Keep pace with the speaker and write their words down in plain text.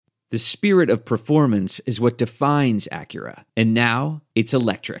The spirit of performance is what defines Acura. And now, it's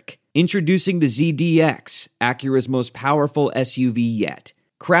electric. Introducing the ZDX, Acura's most powerful SUV yet.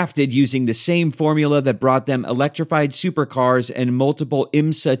 Crafted using the same formula that brought them electrified supercars and multiple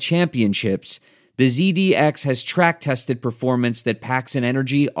IMSA championships, the ZDX has track-tested performance that packs an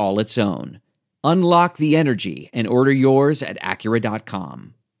energy all its own. Unlock the energy and order yours at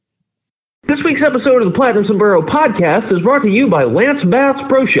Acura.com. This week's episode of the Platinum Sombrero podcast is brought to you by Lance Bass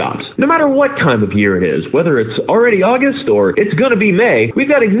Pro Shops. No matter what time of year it is, whether it's already August or it's gonna be May, we've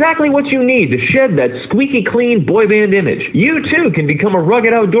got exactly what you need to shed that squeaky clean boy band image. You too can become a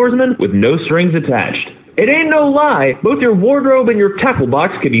rugged outdoorsman with no strings attached. It ain't no lie, both your wardrobe and your tackle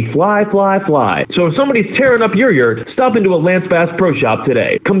box can be fly. So if somebody's tearing up your yurt, stop into a Lance Bass Pro Shop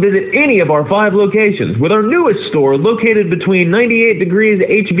today. Come visit any of our 5 locations, with our newest store located between 98 degrees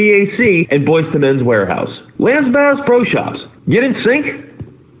HVAC and Boys to Men's Warehouse. Lance Bass Pro Shops. Get in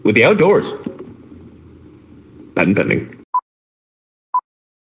sync with the outdoors. Patent pending.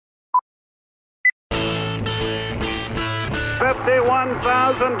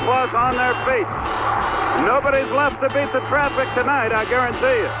 $51,000 plus on their feet. Nobody's left to beat the traffic tonight, I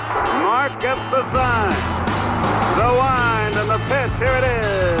guarantee you. Mark gets the sign. The wind and the pitch, here it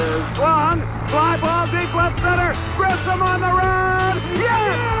is. Swung, fly ball deep left center. Grissom on the run.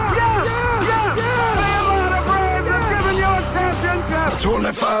 Yes! The Atlanta Braves have given you a championship.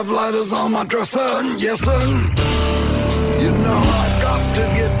 25 lighters on my dresser, yes sir. You know I got to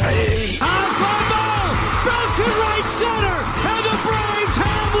get paid. Out for a ball, back to right center, and the Braves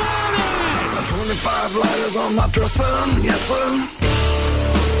have won it. 25 lighters on my dresser, yes sir.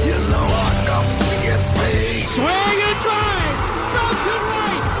 You know I got to get paid. Swing and drive, back to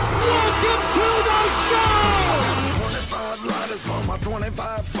right. Welcome to the show. 25 lighters for my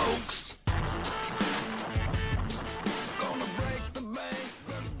 25 folks. Gonna break the bank.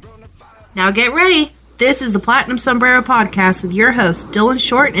 Now get ready. This is the Platinum Sombrero Podcast with your hosts, Dylan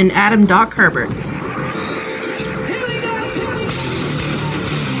Short and Adam Doc Herbert.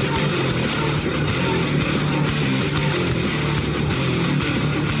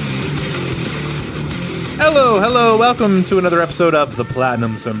 Hello, welcome to another episode of the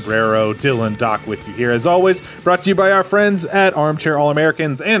Platinum Sombrero. Dylan Doc with you here, as always, brought to you by our friends at Armchair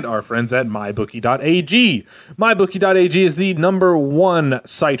All-Americans and our friends at MyBookie.ag. MyBookie.ag is the #1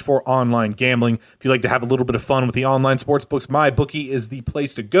 site for online gambling. If you like to have a little bit of fun with the online sportsbooks, MyBookie is the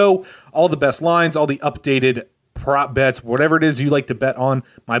place to go. All the best lines, all the updated prop bets, whatever it is you like to bet on,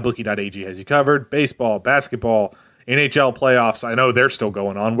 MyBookie.ag has you covered. Baseball, basketball, NHL playoffs, I know they're still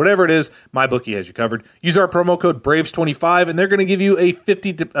going on. Whatever it is, MyBookie has you covered. Use our promo code BRAVES25, and they're going to give you a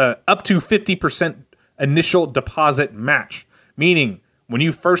up to 50% initial deposit match. Meaning, when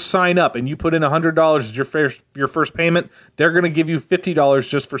you first sign up and you put in $100 as your first payment, they're going to give you $50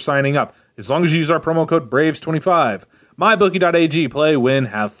 just for signing up. As long as you use our promo code BRAVES25. MyBookie.ag, play, win,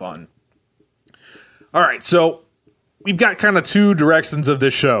 have fun. All right, so we've got kind of 2 directions of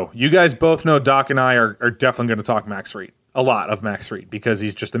this show. You guys both know Doc and I are definitely going to talk Max Fried. A lot of Max Fried because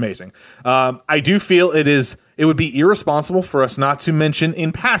he's just amazing. I do feel it would be irresponsible for us not to mention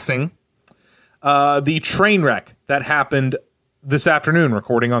in passing the train wreck that happened this afternoon,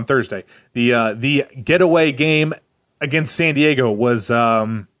 recording on Thursday. The getaway game against San Diego was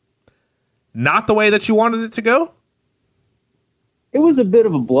not the way that you wanted it to go. It was a bit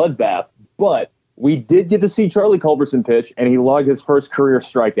of a bloodbath, but we did get to see Charlie Culberson pitch, and he logged his first career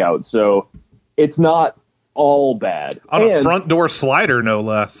strikeout, so it's not all bad. On a front door slider, no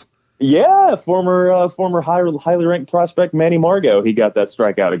less. Yeah, former highly ranked prospect Manny Margot, he got that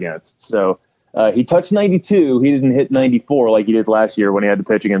strikeout against. So he touched 92. He didn't hit 94 like he did last year when he had to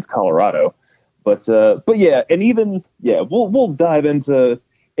pitch against Colorado. But yeah, and even we'll dive into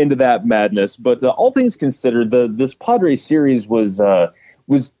that madness. But all things considered, this Padres series was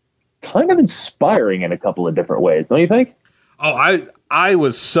kind of inspiring in a couple of different ways, don't you think? Oh, I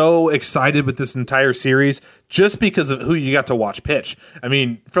was so excited with this entire series just because of who you got to watch pitch. I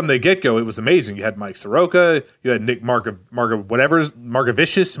mean, from the get-go, it was amazing. You had Mike Soroka, you had Nick Margevicius.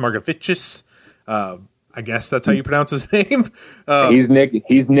 I guess that's how you pronounce his name. He's Nick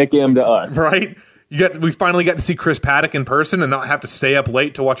M to us. Right? We finally got to see Chris Paddock in person and not have to stay up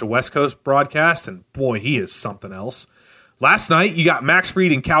late to watch a West Coast broadcast, and boy, he is something else. Last night, you got Max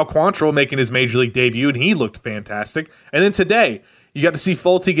Fried and Cal Quantrill making his Major League debut, and he looked fantastic. And then today, you got to see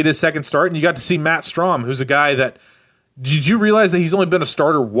Fulte get his second start, and you got to see Matt Strahm, who's a guy that... Did you realize that he's only been a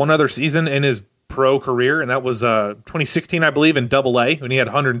starter one other season in his pro career, and that was 2016, I believe, in Double-A, when he had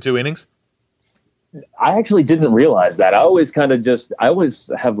 102 innings? I actually didn't realize that. I always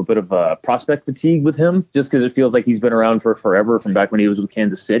have a bit of prospect fatigue with him, just because it feels like he's been around for forever from back when he was with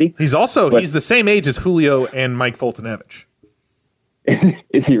Kansas City. He's the same age as Julio and Mike Fultonevich.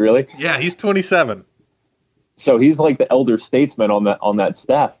 Is he really? Yeah, he's 27. So he's like the elder statesman on that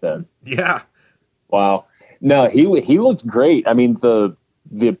staff then. Yeah. Wow. No, he looked great. I mean, the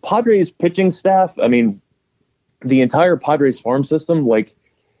Padres pitching staff, I mean, the entire Padres farm system, like,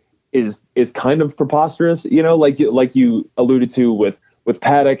 is kind of preposterous, like you alluded to with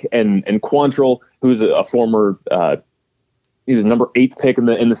Paddock and Quantrill, who's a former he was number 8th pick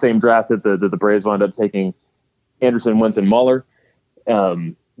in the same draft that the Braves wound up taking Anderson, Wentz, and Muller.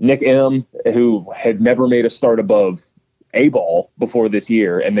 Nick M, who had never made a start above A ball before this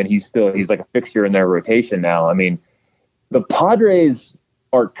year, and then he's like a fixture in their rotation now. I mean, the Padres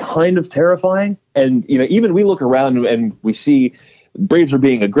are kind of terrifying, and even we look around and we see Braves are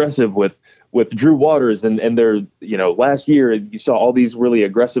being aggressive with Drew Waters and they're, last year you saw all these really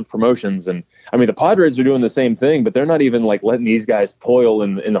aggressive promotions. And I mean, the Padres are doing the same thing, but they're not even like letting these guys toil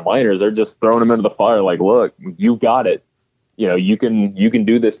in the minors. They're just throwing them into the fire. Like, look, you got it. You can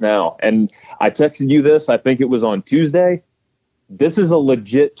do this now. And I texted you this, I think it was on Tuesday. This is a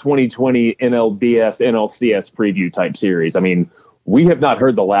legit 2020 NLDS, NLCS preview type series. I mean, we have not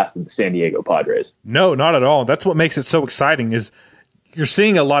heard the last of the San Diego Padres. No, not at all. That's what makes it so exciting is you're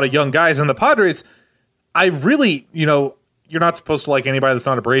seeing a lot of young guys, and the Padres, I really, you're not supposed to like anybody that's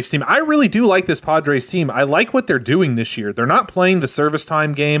not a Braves team. I really do like this Padres team. I like what they're doing this year. They're not playing the service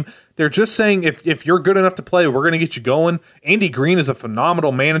time game. They're just saying, if you're good enough to play, we're going to get you going. Andy Green is a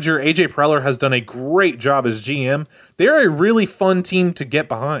phenomenal manager. AJ Preller has done a great job as GM. They're a really fun team to get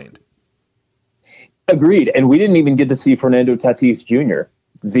behind. Agreed. And we didn't even get to see Fernando Tatis Jr.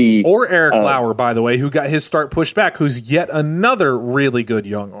 Or Eric Lauer, by the way, who got his start pushed back, who's yet another really good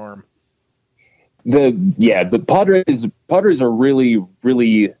young arm. The Padres are really,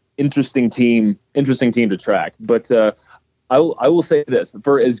 really interesting team to track. But I will say this: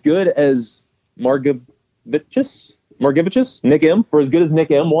 for as good as Margevicius, Nick M, for as good as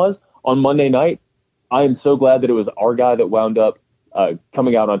Nick M was on Monday night, I am so glad that it was our guy that wound up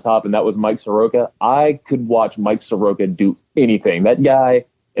coming out on top, and that was Mike Soroka. I could watch Mike Soroka do anything. That guy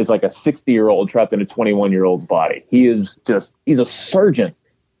is like a 60-year-old trapped in a 21-year-old's body. He's a surgeon.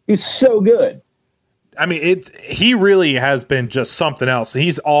 He's so good. I mean, he really has been just something else.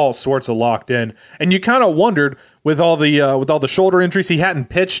 He's all sorts of locked in, and you kind of wondered with all the shoulder injuries, he hadn't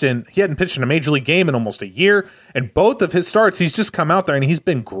pitched in a major league game in almost a year, and both of his starts, he's just come out there and he's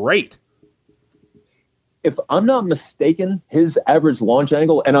been great. If I'm not mistaken, his average launch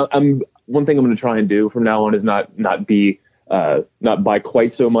angle, and one thing I'm going to try and do from now on is not buy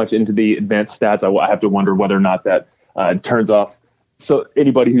quite so much into the advanced stats. I have to wonder whether or not that turns off. So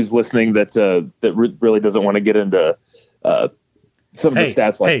anybody who's listening that really doesn't want to get into some of the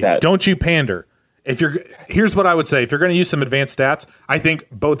stats like that. Don't you pander. Here's what I would say. If you're going to use some advanced stats, I think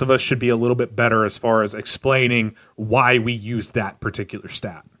both of us should be a little bit better as far as explaining why we use that particular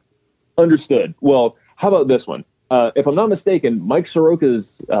stat. Understood. Well, how about this one? If I'm not mistaken, Mike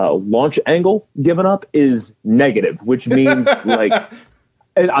Soroka's launch angle given up is negative, which means like,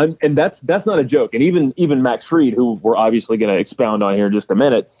 and that's not a joke. And even Max Fried, who we're obviously going to expound on here in just a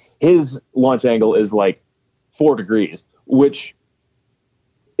minute, his launch angle is like 4 degrees, which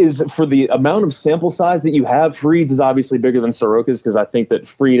is for the amount of sample size that you have. Fried's is obviously bigger than Soroka's because I think that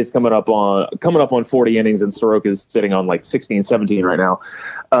Fried is coming up on 40 innings and Soroka's sitting on like 16, 17 right now.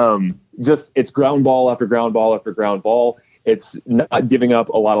 It's ground ball after ground ball after ground ball. It's not giving up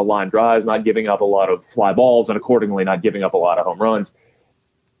a lot of line drives, not giving up a lot of fly balls, and accordingly not giving up a lot of home runs.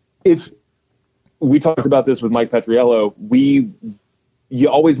 If we talked about this with Mike Petriello, you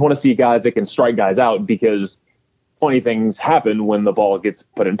always want to see guys that can strike guys out because funny things happen when the ball gets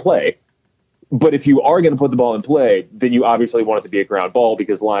put in play. But if you are going to put the ball in play, then you obviously want it to be a ground ball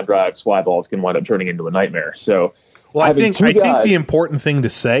because line drives, fly balls can wind up turning into a nightmare. So, well, I think the important thing to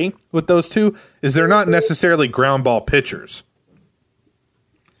say with those two is they're not necessarily ground ball pitchers.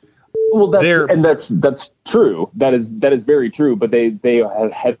 Well, that's true. That is very true. But they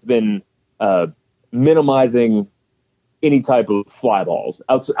have been minimizing any type of fly balls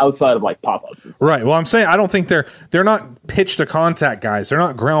outside of like pop-ups. Right. Well, I'm saying I don't think they're not pitch to contact guys. They're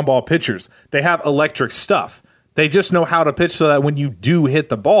not ground ball pitchers. They have electric stuff. They just know how to pitch so that when you do hit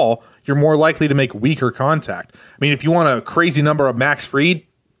the ball, you're more likely to make weaker contact. I mean, if you want a crazy number of Max Fried,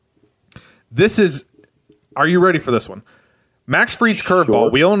 are you ready for this one? Max Fried's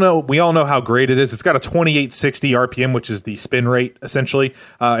curveball, sure. We all know how great it is. It's got a 2860 RPM, which is the spin rate, essentially.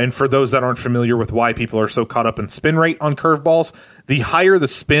 And for those that aren't familiar with why people are so caught up in spin rate on curveballs, the higher the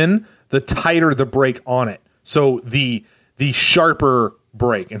spin, the tighter the break on it. So the sharper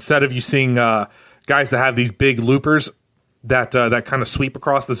break, instead of you seeing guys that have these big loopers that kind of sweep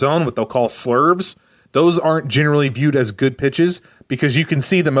across the zone, what they'll call slurves, those aren't generally viewed as good pitches because you can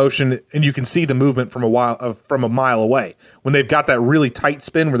see the motion and you can see the movement from a mile away. When they've got that really tight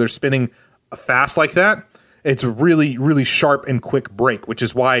spin where they're spinning fast like that, it's a really, really sharp and quick break, which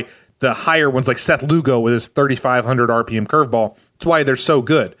is why the higher ones like Seth Lugo with his 3,500 RPM curveball, it's why they're so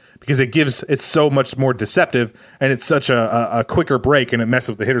good, because it's so much more deceptive and it's such a quicker break and it messes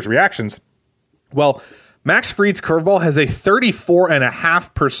with the hitter's reactions. Well, Max Fried's curveball has a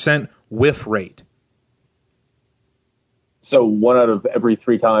 34.5% whiff rate. So 1 out of every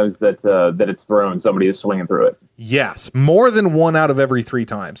 3 times that it's thrown, somebody is swinging through it. Yes, more than 1 out of every 3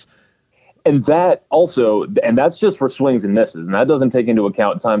 times. And that's just for swings and misses. And that doesn't take into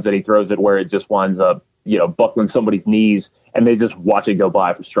account times that he throws it where it just winds up, buckling somebody's knees and they just watch it go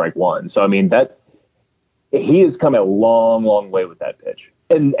by for strike one. So, I mean, that he has come a long, long way with that pitch.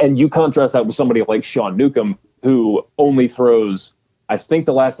 And you contrast that with somebody like Sean Newcomb, who only throws, I think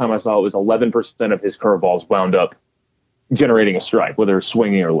the last time I saw it was 11% of his curveballs wound up generating a strike, whether it's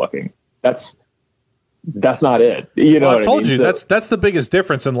swinging or looking. That's not it. Well, I told you that's the biggest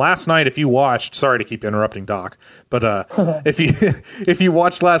difference. And last night, if you watched, sorry to keep interrupting, Doc, but if you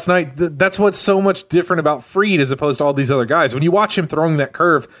watched last night, that's what's so much different about Fried as opposed to all these other guys. When you watch him throwing that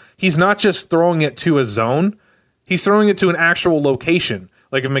curve, he's not just throwing it to a zone; he's throwing it to an actual location.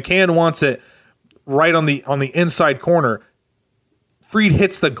 Like if McCann wants it right on the inside corner, Fried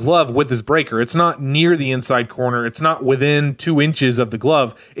hits the glove with his breaker. It's not near the inside corner. It's not within 2 inches of the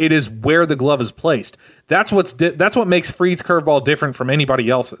glove. It is where the glove is placed. That's what makes Fried's curveball different from anybody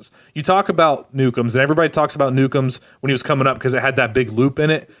else's. You talk about Newcomb's, and everybody talks about Newcomb's when he was coming up because it had that big loop in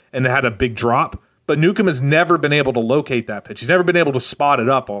it and it had a big drop. But Newcomb has never been able to locate that pitch. He's never been able to spot it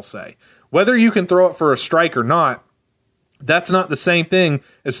up, I'll say. Whether you can throw it for a strike or not, that's not the same thing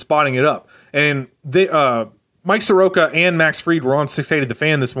as spotting it up. And Mike Soroka and Max Fried were on 680 The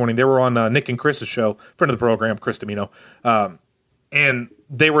Fan this morning. They were on Nick and Chris's show, friend of the program, Chris Domino. And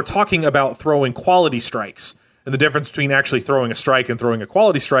they were talking about throwing quality strikes and the difference between actually throwing a strike and throwing a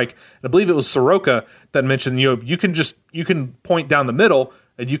quality strike. And I believe it was Soroka that mentioned, you can point down the middle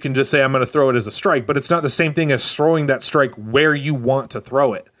and you can just say, I'm going to throw it as a strike, but it's not the same thing as throwing that strike where you want to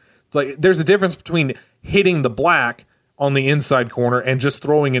throw it. It's like there's a difference between hitting the black on the inside corner and just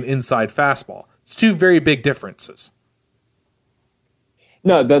throwing an inside fastball. It's 2 very big differences.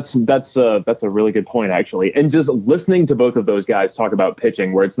 No, that's a really good point, actually. And just listening to both of those guys talk about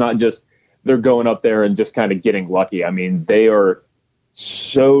pitching, where it's not just they're going up there and just kind of getting lucky. I mean, they are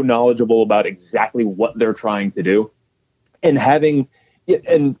so knowledgeable about exactly what they're trying to do, and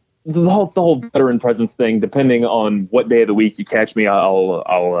the whole veteran presence thing. Depending on what day of the week you catch me,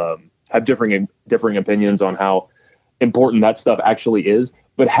 I'll have differing opinions on how important that stuff actually is.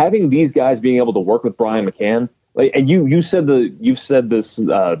 But having these guys being able to work with Brian McCann, and you've said this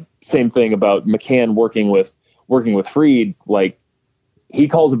same thing about McCann working with Fried. Like, he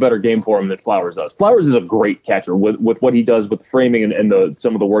calls a better game for him than Flowers does. Flowers is a great catcher with what he does with the framing and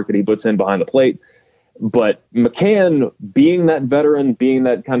some of the work that he puts in behind the plate. But McCann, being that veteran, being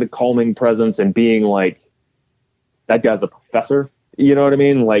that kind of calming presence, and being like, that guy's a professor. You know what I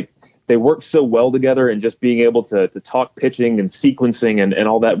mean? Like, they work so well together, and just being able to talk pitching and sequencing and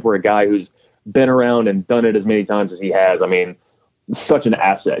all that for a guy who's been around and done it as many times as he has. I mean, such an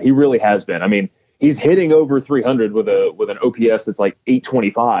asset. He really has been. I mean, he's hitting over 300 with an OPS that's like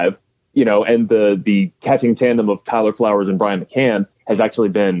 825, and the catching tandem of Tyler Flowers and Brian McCann has actually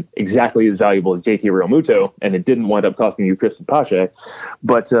been exactly as valuable as JT Realmuto, and it didn't wind up costing you Christian Pache.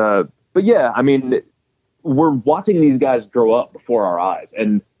 But yeah, I mean, we're watching these guys grow up before our eyes,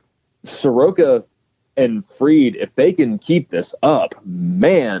 and Soroka and Fried, if they can keep this up,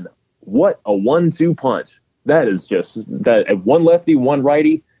 man, what a 1-2 punch. That is just that. One lefty, one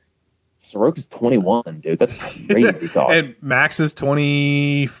righty. Soroka's 21, dude. That's crazy talk. And Max is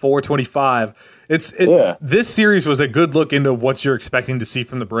 24, 25. This series was a good look into what you're expecting to see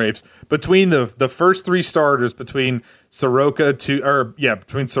from the Braves. Between the first 3 starters, between Soroka, Tehran,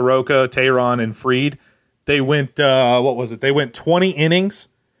 and Fried, they went They went 20 innings,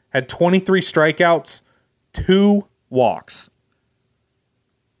 had 23 strikeouts, 2 walks.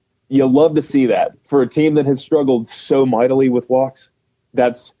 You love to see that for a team that has struggled so mightily with walks.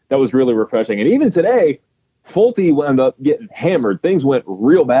 That was really refreshing. And even today, Fulte wound up getting hammered. Things went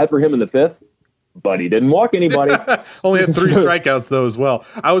real bad for him in the 5th, but he didn't walk anybody. Only had 3 strikeouts though as well.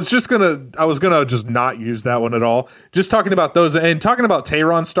 I was gonna just not use that one at all. Just talking about those and talking about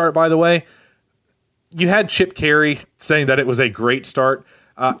Tehran's start. By the way, you had Chip Carey saying that it was a great start.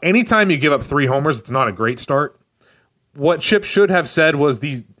 Anytime you give up 3 homers, it's not a great start. What Chip should have said was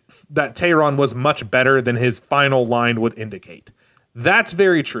that Teheran was much better than his final line would indicate. That's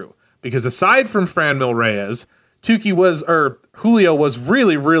very true, because aside from Franmil Reyes, Julio was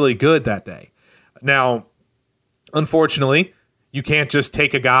really, really good that day. Now, unfortunately, you can't just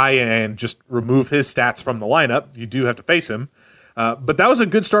take a guy and just remove his stats from the lineup. You do have to face him. But that was a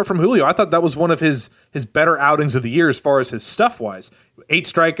good start from Julio. I thought that was one of his better outings of the year as far as his stuff-wise. 8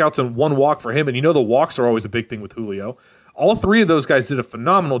 strikeouts and 1 walk for him, and the walks are always a big thing with Julio. All 3 of those guys did a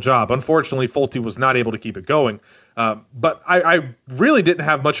phenomenal job. Unfortunately, Fulte was not able to keep it going. But I really didn't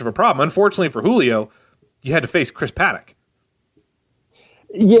have much of a problem. Unfortunately for Julio, you had to face Chris Paddock.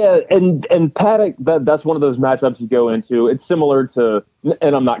 Yeah, and Paddock, that's one of those matchups you go into. It's similar to,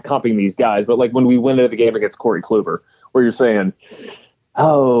 and I'm not comping these guys, but like when we went into the game against Corey Kluber, where you're saying,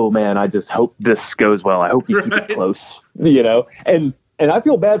 oh man, I just hope this goes well. I hope you keep it close, And I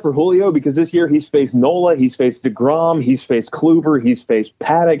feel bad for Julio because this year he's faced Nola, he's faced DeGrom, he's faced Kluber, he's faced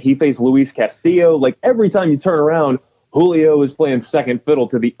Paddock, he faced Luis Castillo. Like every time you turn around, Julio is playing second fiddle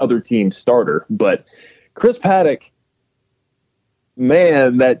to the other team's starter. But Chris Paddock,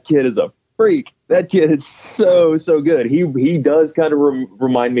 man, that kid is a freak. That kid is so good. He does kind of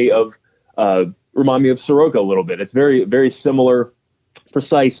remind me of Soroka a little bit. It's very, very similar,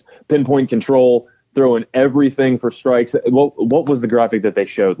 precise pinpoint control, throwing everything for strikes. What was the graphic that they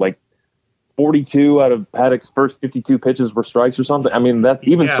showed? Like 42 out of Paddock's first 52 pitches were strikes or something. I mean, that's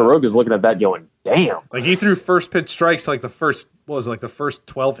even Soroka's looking at that going, damn. Like he threw first pitch strikes to like the first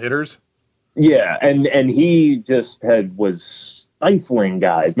 12 hitters. Yeah, and he just was stifling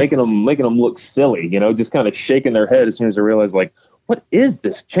guys, making them look silly, just kind of shaking their head as soon as they realize, like, what is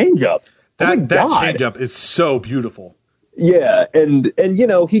this changeup? That changeup is so beautiful. Yeah, and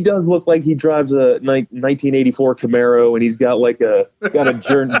he does look like he drives a 1984 Camaro, and he's got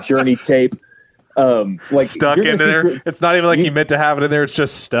a journey tape, like stuck in there. It's not even like he meant to have it in there; it's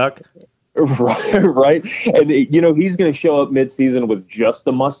just stuck. Right. And, he's going to show up midseason with just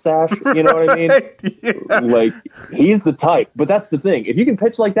a mustache. You know what I mean? Yeah. Like, he's the type. But that's the thing. If you can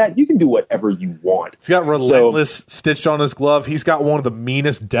pitch like that, you can do whatever you want. He's got relentless stitched on his glove. He's got one of the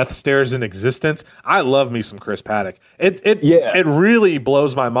meanest death stares in existence. I love me some Chris Paddock. It really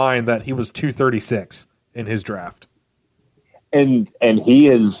blows my mind that he was 236 in his draft. And he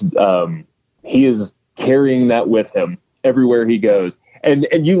is carrying that with him everywhere he goes. And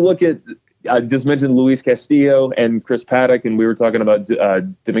you look at, I just mentioned Luis Castillo and Chris Paddock, and we were talking about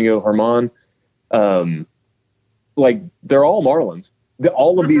Domingo Germán. Like, they're all Marlins.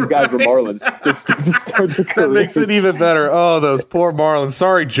 All of these guys were Marlins to start the career. That makes it even better. Oh, those poor Marlins.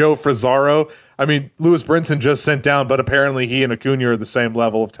 Sorry, Joe Frizzaro. I mean, Lewis Brinson just sent down, but apparently he and Acuna are the same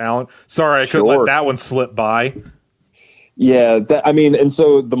level of talent. Sorry, I couldn't let that one slip by. Yeah, and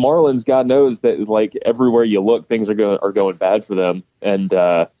so the Marlins, God knows that, like, everywhere you look, things are going bad for them, and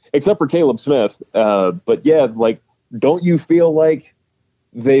except for Caleb Smith. But yeah, like, don't you feel like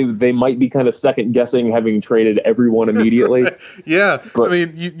they might be kind of second guessing having traded everyone immediately? Yeah, but, I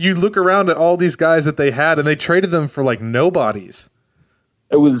mean, you look around at all these guys that they had, and they traded them for like nobodies.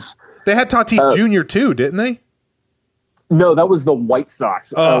 They had Tatis Jr. too, didn't they? No, that was the White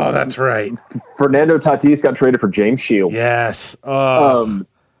Sox. Oh, that's right. Fernando Tatis got traded for James Shields. Yes.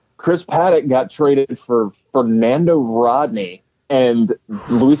 Chris Paddock got traded for Fernando Rodney, and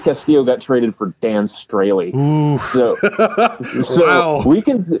Luis Castillo got traded for Dan Straley. Ooh. So wow. we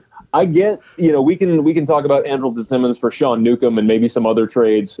can talk about Andrelton Simmons for Sean Newcomb and maybe some other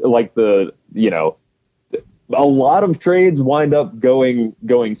trades, like a lot of trades wind up going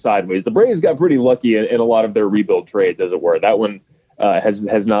sideways. The Braves got pretty lucky in a lot of their rebuild trades, as it were. That one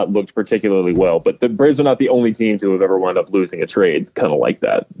has not looked particularly well, but the Braves are not the only team to have ever wound up losing a trade kind of like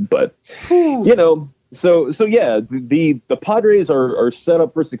that. But so yeah, the Padres are set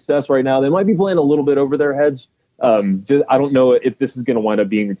up for success right now. They might be playing a little bit over their heads. I don't know if this is going to wind up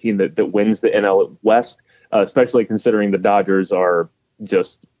being the team that wins the NL West, especially considering the Dodgers are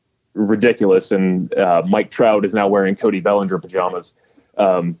just ridiculous, and Mike Trout is now wearing Cody Bellinger pajamas.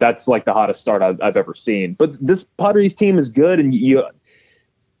 That's like the hottest start I've ever seen. But this Padres team is good, and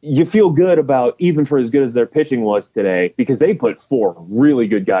you feel good about, even for as good as their pitching was today, because they put 4 really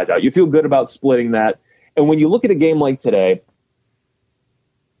good guys out. You feel good about splitting that. And when you look at a game like today,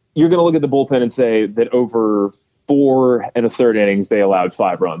 you're going to look at the bullpen and say that over 4 1/3 innings, they allowed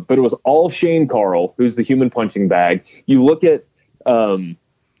 5 runs. But it was all Shane Carl, who's the human punching bag. You look at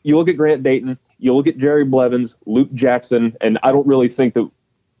Grant Dayton, you look at Jerry Blevins, Luke Jackson, and I don't really think that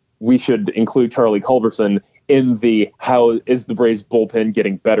we should include Charlie Culberson in the how is the Braves bullpen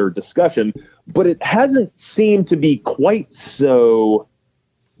getting better discussion, but it hasn't seemed to be quite so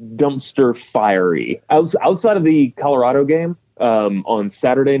dumpster fiery. Outside of the Colorado game on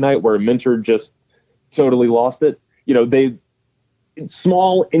Saturday night where Minter just totally lost it, they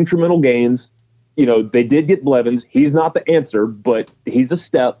small incremental gains. They did get Blevins. He's not the answer, but he's a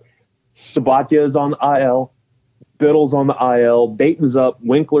step. Sabathia is on the IL. Biddle's on the IL. Dayton's up.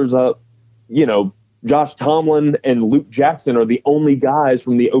 Winkler's up. Josh Tomlin and Luke Jackson are the only guys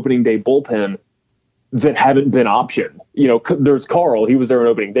from the opening day bullpen that haven't been optioned. There's Carl. He was there on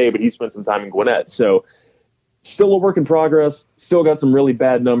opening day, but he spent some time in Gwinnett. So still a work in progress. Still got some really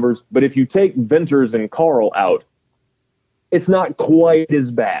bad numbers. But if you take Venters and Carl out, it's not quite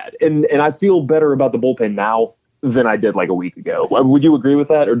as bad. And I feel better about the bullpen now than I did like a week ago. Would you agree with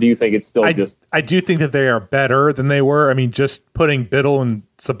that, or do you think it's still I do think that they are better than they were. I mean, just putting Biddle and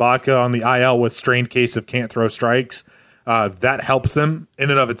Sabathia on the IL with strained case of can't throw strikes, that helps them in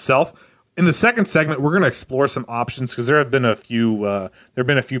and of itself. In the second segment, we're going to explore some options because there have been a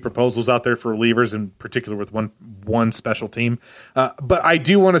few proposals out there for relievers, in particular with one special team. But I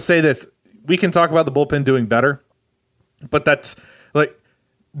do want to say this: we can talk about the bullpen doing better, but that's like.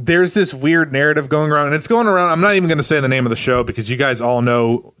 There's this weird narrative going around, and it's going around. I'm not even going to say the name of the show because you guys all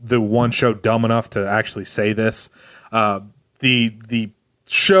know the one show dumb enough to actually say this. The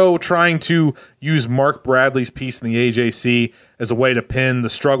show trying to use Mark Bradley's piece in the AJC as a way to pin the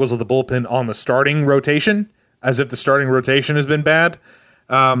struggles of the bullpen on the starting rotation, as if the starting rotation has been bad.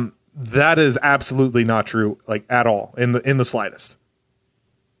 That is absolutely not true, like at all, in the slightest.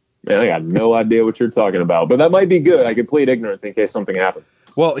 Man, I got no idea what you're talking about, but that might be good. I could plead ignorance in case something happens.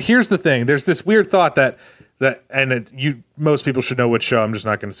 Well, here's the thing. There's this weird thought that most people should know which show. I'm just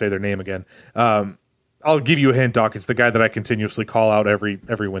not going to say their name again. I'll give you a hint, Doc. It's the guy that I continuously call out every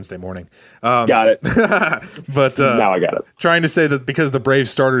Wednesday morning. Got it. But now I got it. Trying to say that because the Braves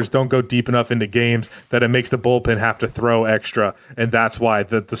starters don't go deep enough into games, that it makes the bullpen have to throw extra, and that's why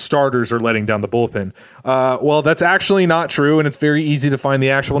the starters are letting down the bullpen. Well, that's actually not true, and it's very easy to find the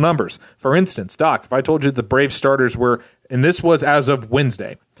actual numbers. For instance, Doc, if I told you the Braves starters were, and this was as of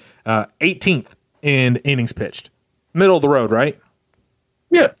Wednesday, 18th in innings pitched. Middle of the road, right?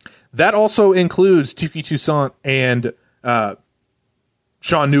 Yeah. That also includes Tuki Toussaint and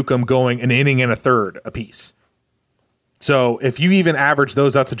Sean Newcomb going an inning and a third apiece. So if you even average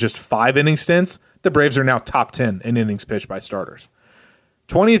those out to just 5 inning stints, the Braves are now top 10 in innings pitched by starters.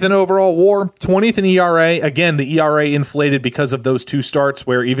 20th in overall WAR, 20th in ERA. Again, the ERA inflated because of those 2 starts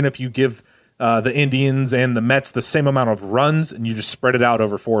where even if you give the Indians and the Mets the same amount of runs and you just spread it out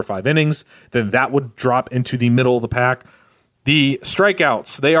over 4 or 5 innings, then that would drop into the middle of the pack. The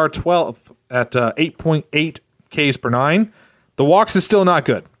strikeouts, they are 12th at 8.8 Ks per 9. The walks is still not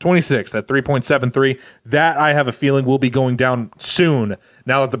good. 26th at 3.73. That, I have a feeling, will be going down soon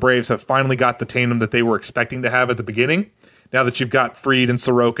now that the Braves have finally got the tandem that they were expecting to have at the beginning. Now that you've got Fried and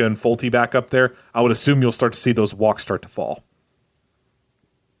Soroka and Fulte back up there, I would assume you'll start to see those walks start to fall.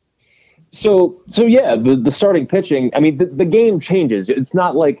 So yeah, the starting pitching, I mean, the game changes. It's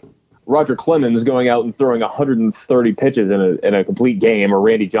not like Roger Clemens going out and throwing 130 pitches in a complete game, or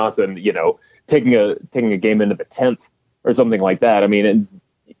Randy Johnson, taking a game into the 10th or something like that. I mean,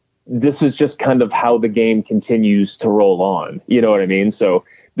 this is just kind of how the game continues to roll on. You know what I mean? So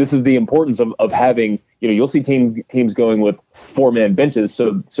this is the importance of having, you'll see teams going with 4-man benches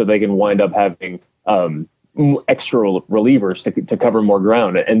so they can wind up having extra relievers to cover more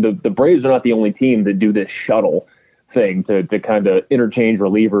ground. And the Braves are not the only team that do this shuttle thing to kind of interchange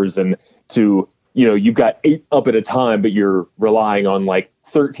relievers, and to, you've got 8 up at a time, but you're relying on like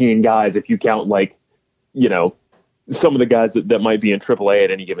 13 guys if you count like, some of the guys that might be in AAA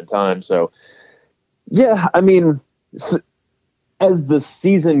at any given time. So yeah, I mean, as the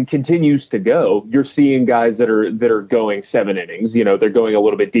season continues to go, you're seeing guys that are going 7 innings, they're going a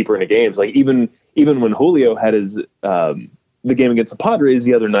little bit deeper into games. Like even when Julio had his the game against the Padres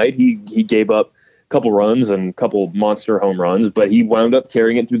the other night, he gave up couple runs and a couple monster home runs, but he wound up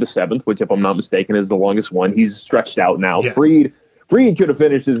carrying it through the 7th, which, if I'm not mistaken, is the longest one. He's stretched out now. Yes. Fried could have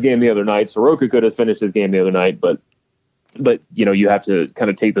finished his game the other night. Soroka could have finished his game the other night, but you have to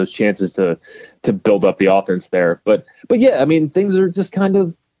kind of take those chances to build up the offense there. But yeah, I mean, things are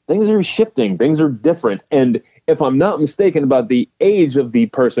shifting. Things are different. And if I'm not mistaken about the age of the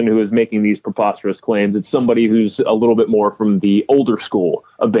person who is making these preposterous claims, it's somebody who's a little bit more from the older school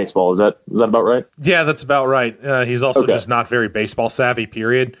of baseball. Is that about right? Yeah, that's about right. He's also just not very baseball savvy,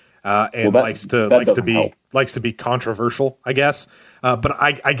 period. And likes to be controversial, I guess. But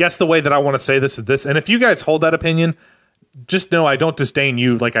I guess the way that I want to say this is this. And if you guys hold that opinion, just know I don't disdain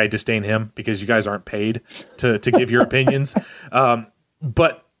you like I disdain him, because you guys aren't paid to give your opinions.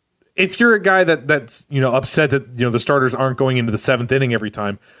 But if you're a guy that's upset that the starters aren't going into the 7th inning every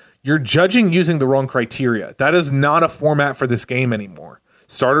time, you're judging using the wrong criteria. That is not a format for this game anymore.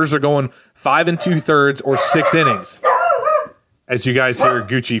 Starters are going 5 2/3 or 6 innings. As you guys hear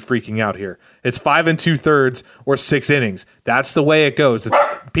Gucci freaking out here, it's 5 2/3 or 6 innings. That's the way it goes.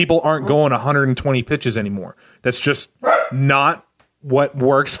 People aren't going 120 pitches anymore. That's just not what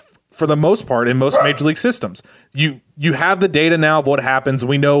works for the most part in most major league systems. You have the data now of what happens.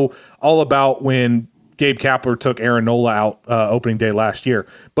 We know all about when Gabe Kapler took Aaron Nola out opening day last year.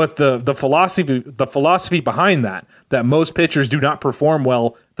 But the philosophy behind that most pitchers do not perform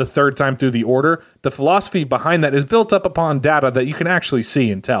well the third time through the order, the philosophy behind that is built up upon data that you can actually see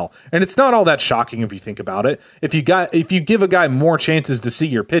and tell. And it's not all that shocking if you think about it. If you give a guy more chances to see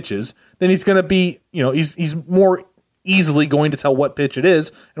your pitches, then he's going to be, he's more easily going to tell what pitch it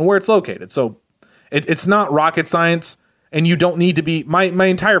is and where it's located. So it's not rocket science. And you don't need to be, my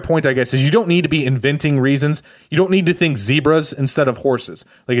entire point, I guess, is you don't need to be inventing reasons. You don't need to think zebras instead of horses.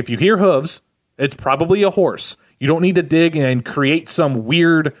 Like if you hear hooves, it's probably a horse. You don't need to dig and create some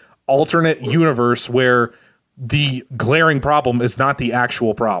weird alternate universe where the glaring problem is not the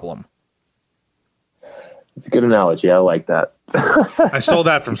actual problem. It's a good analogy. I like that. I stole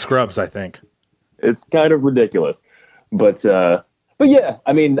that from Scrubs, I think. It's kind of ridiculous. But yeah,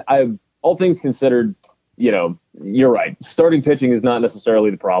 I mean, all things considered, you're right. Starting pitching is not necessarily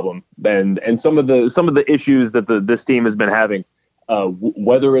the problem, and some of the issues that this team has been having,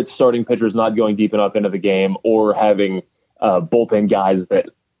 whether it's starting pitchers not going deep enough into the game or having bullpen guys that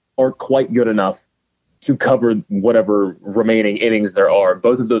aren't quite good enough to cover whatever remaining innings there are.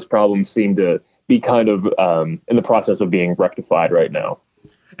 Both of those problems seem to be kind of in the process of being rectified right now.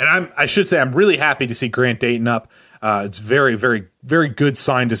 And I should say I'm really happy to see Grant Dayton up. It's very, very, very good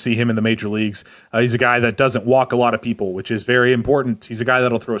sign to see him in the major leagues. He's a guy that doesn't walk a lot of people, which is very important. He's a guy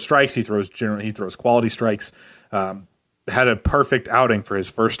that'll throw strikes. He throws quality strikes. Had a perfect outing for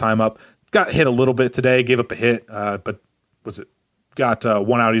his first time up. Got hit a little bit today. Gave up a hit, but got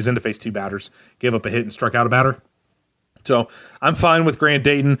one out. He's in to face 2 batters. Gave up a hit and struck out a batter. So I'm fine with Grant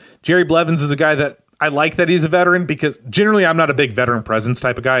Dayton. Jerry Blevins is a guy that I like that he's a veteran because generally I'm not a big veteran presence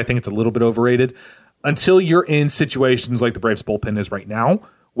type of guy. I think it's a little bit overrated. Until you're in situations like the Braves bullpen is right now,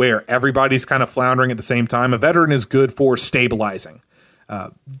 where everybody's kind of floundering at the same time, a veteran is good for stabilizing.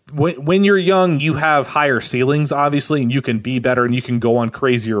 When you're young, you have higher ceilings, obviously, and you can be better and you can go on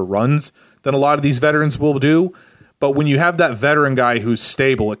crazier runs than a lot of these veterans will do. But when you have that veteran guy who's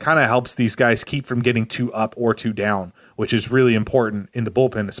stable, it kind of helps these guys keep from getting too up or too down, which is really important in the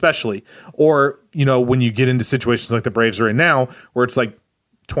bullpen, especially. Or, when you get into situations like the Braves are in now, where it's like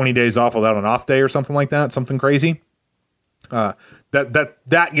 20 days off without an off day or something like that, something crazy.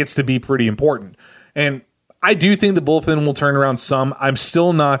 That gets to be pretty important. And I do think the bullpen will turn around some. I'm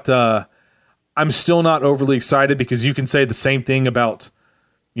still not overly excited because you can say the same thing about,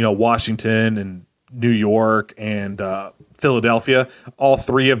 Washington and New York and Philadelphia. All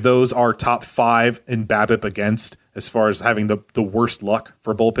 3 of those are top 5 in BABIP against as far as having the worst luck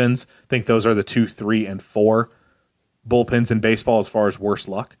for bullpens. I think those are the 2, 3, and 4 bullpens in baseball as far as worse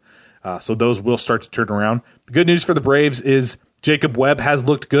luck. So those will start to turn around. The good news for the Braves is Jacob Webb has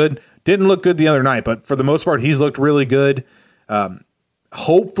looked good. Didn't look good the other night, but for the most part, he's looked really good.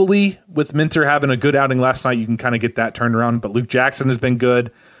 Hopefully, with Minter having a good outing last night, you can kind of get that turned around. But Luke Jackson has been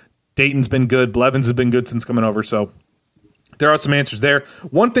good. Dayton's been good. Blevins has been good since coming over. So there are some answers there.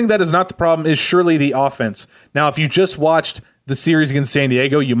 One thing that is not the problem is surely the offense. Now, if you just watched the series against San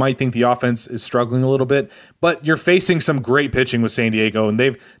Diego, you might think the offense is struggling a little bit, but you're facing some great pitching with San Diego,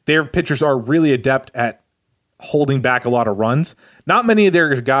 and their pitchers are really adept at holding back a lot of runs. Not many of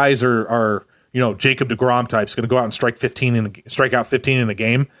their guys are Jacob deGrom types going to go out and strike out 15 in the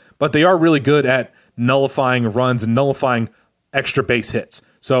game, but they are really good at nullifying runs and nullifying extra base hits.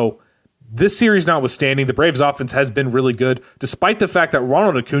 So this series notwithstanding, the Braves offense has been really good, despite the fact that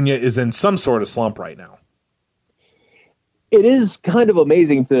Ronald Acuna is in some sort of slump right now. It is kind of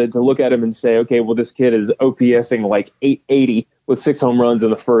amazing to look at him and say, okay, well, this kid is OPSing like 880 with 6 home runs in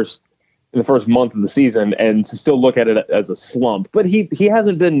the first month of the season, and to still look at it as a slump. But he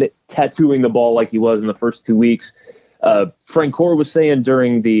hasn't been tattooing the ball like he was in the first 2 weeks. Frank Core was saying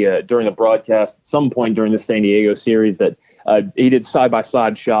during the broadcast at some point during the San Diego series that he did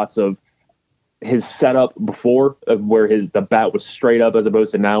side-by-side shots of his setup before, of where the bat was straight up as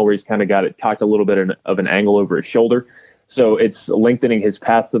opposed to now where he's kind of got it cocked a little bit of an angle over his shoulder. So it's lengthening his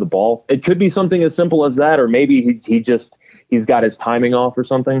path to the ball. It could be something as simple as that, or maybe he's got his timing off or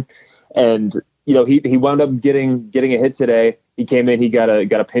something. And he wound up getting a hit today. He came in, he got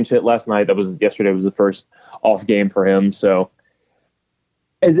a pinch hit last night. Yesterday was the first off game for him. So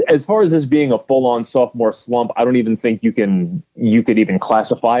as far as this being a full-on sophomore slump, I don't even think you could even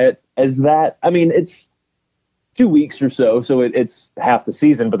classify it as that. I mean, it's 2 weeks or so it's half the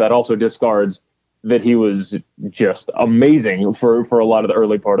season, but that also discards that he was just amazing for a lot of the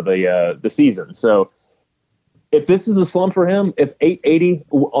early part of the season. So if this is a slump for him, if 880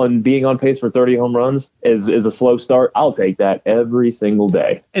 on being on pace for 30 home runs is a slow start, I'll take that every single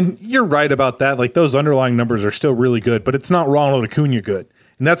day. And you're right about that. Like, those underlying numbers are still really good, but it's not Ronald Acuna good.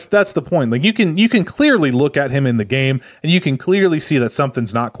 And that's the point. Like, you can clearly look at him in the game, and you can clearly see that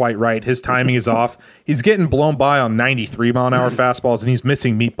something's not quite right. His timing is off. He's getting blown by on 93-mile-an-hour fastballs, and he's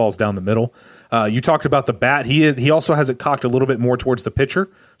missing meatballs down the middle. You talked about the bat. He also has it cocked a little bit more towards the pitcher,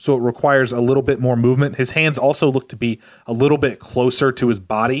 so it requires a little bit more movement. His hands also look to be a little bit closer to his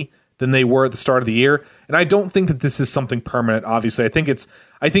body than they were at the start of the year. And I don't think that this is something permanent. Obviously, I think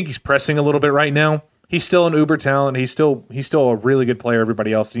he's pressing a little bit right now. He's still an uber talent. He's still a really good player.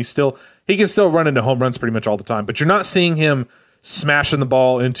 Everybody else, he can still run into home runs pretty much all the time. But you're not seeing him smashing the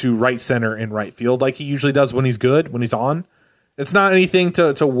ball into right center and right field like he usually does when he's good, when he's on. It's not anything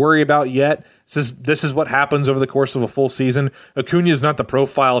to worry about yet. This is what happens over the course of a full season. Acuna is not the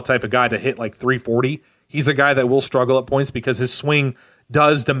profile type of guy to hit like 340. He's a guy that will struggle at points because his swing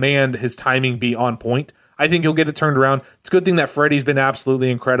does demand his timing be on point. I think he'll get it turned around. It's a good thing that Freddie's been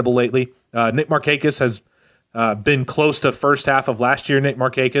absolutely incredible lately. Nick Markakis has been close to first half of last year. Nick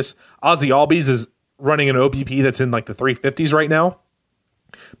Markakis. Ozzy Albies is running an OBP that's in like the 350s right now.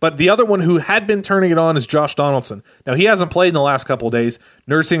 But the other one who had been turning it on is Josh Donaldson. Now, he hasn't played in the last couple of days,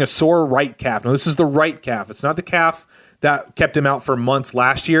 nursing a sore right calf. Now, this is the right calf. It's not the calf that kept him out for months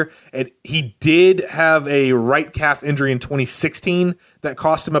last year. And he did have a right calf injury in 2016 that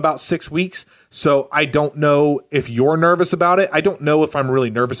cost him about 6 weeks. So I don't know if you're nervous about it. I don't know if I'm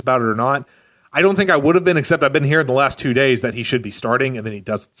really nervous about it or not. I don't think I would have been, except I've been hearing the last 2 days that he should be starting, and then he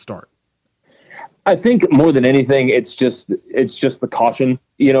doesn't start. I think more than anything, it's just the caution.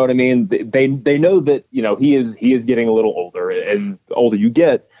 You know what I mean? They know that, he is getting a little older, and the older you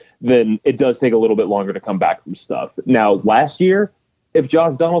get, then it does take a little bit longer to come back from stuff. Now, last year, if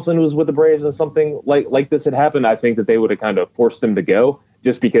Josh Donaldson was with the Braves and something like this had happened, I think that they would have kind of forced him to go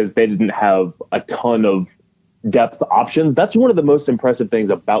just because they didn't have a ton of depth options. That's one of the most impressive things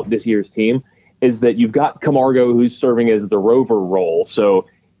about this year's team is that you've got Camargo, who's serving as the rover role. So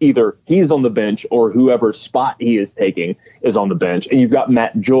either he's on the bench or whoever spot he is taking is on the bench. And you've got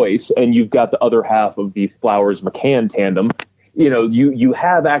Matt Joyce, and you've got the other half of the Flowers-McCann tandem. You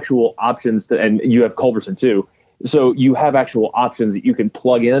have actual options, and you have Culberson too. So you have actual options that you can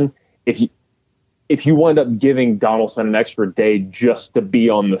plug in. If you wind up giving Donaldson an extra day just to be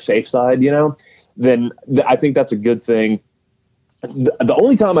on the safe side, then I think that's a good thing. The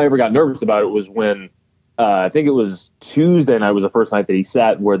only time I ever got nervous about it was when I think it was Tuesday night was the first night that he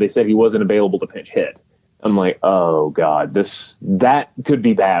sat, where they said he wasn't available to pinch hit. I'm like, oh God, that could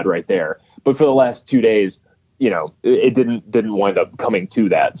be bad right there. But for the last 2 days, it didn't wind up coming to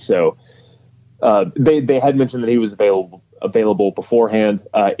that. So they had mentioned that he was available beforehand.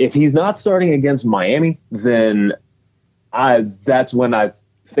 If he's not starting against Miami, then that's when I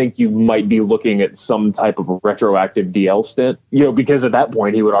think you might be looking at some type of retroactive DL stint, because at that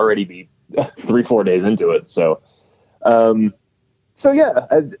point he would already be 3-4 days into it. So yeah,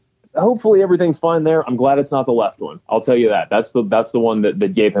 hopefully everything's fine there. I'm glad it's not the left one. I'll tell you that. That's the one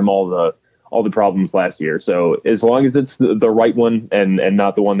that gave him all the problems last year. So as long as it's the right one and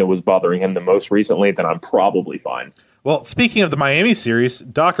not the one that was bothering him the most recently, then I'm probably fine. Well, speaking of the Miami series,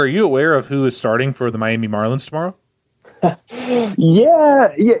 Doc, are you aware of who is starting for the Miami Marlins tomorrow?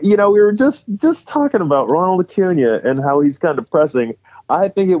 Yeah. We were just talking about Ronald Acuna and how he's kind of pressing. I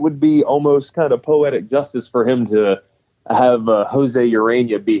think it would be almost kind of poetic justice for him to have Jose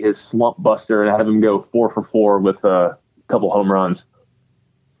Urena be his slump buster and have him go 4 for 4 with a couple home runs.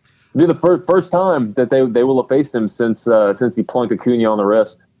 It'll be the first time that they will have faced him since he plunked Acuna on the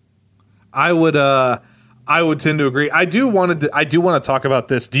wrist. I would tend to agree. I do want to talk about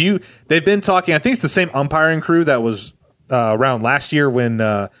this. They've been talking. I think it's the same umpiring crew that was around last year when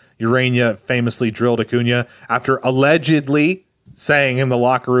Urena famously drilled Acuna after allegedly saying in the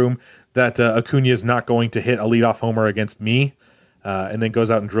locker room that Acuna is not going to hit a leadoff homer against me, and then goes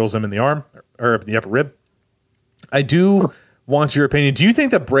out and drills him in the arm or the upper rib. I do want your opinion. Do you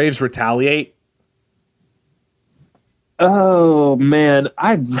think the Braves retaliate? Oh man,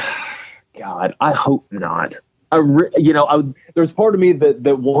 I hope not. There's part of me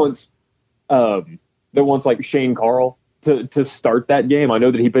that wants like Shane Carl to start that game. I know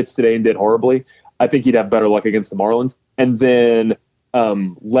that he pitched today and did horribly. I think he'd have better luck against the Marlins. And then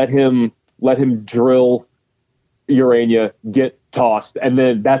let him drill Urena, get tossed, and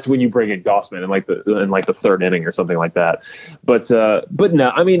then that's when you bring in Gossman in the third inning or something like that. But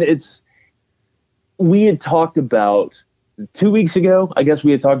no, I mean, we had talked about 2 weeks ago, I guess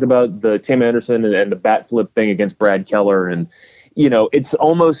we had talked about the Tim Anderson and the bat flip thing against Brad Keller. And, it's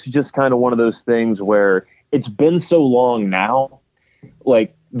almost just kind of one of those things where it's been so long now.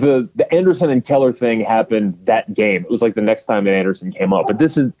 Like the Anderson and Keller thing happened that game. It was like the next time that Anderson came up, but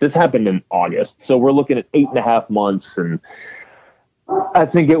this happened in August. So we're looking at 8.5 months. And I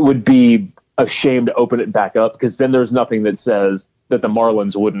think it would be a shame to open it back up, because then there's nothing that says that the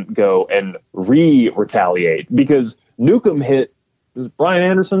Marlins wouldn't go and retaliate, because Newcomb hit Brian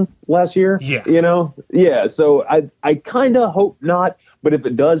Anderson last year. Yeah. Yeah. So I kind of hope not, but if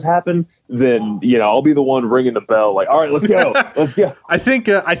it does happen, then, I'll be the one ringing the bell. Like, all right, let's go. Let's go. I think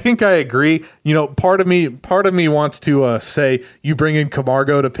I agree. Part of me wants to say you bring in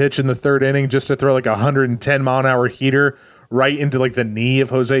Camargo to pitch in the third inning just to throw like 110 mile an hour heater right into like the knee of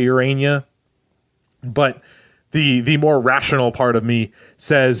Jose Urania. But the more rational part of me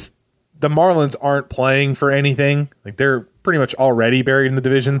says the Marlins aren't playing for anything. Like, they're pretty much already buried in the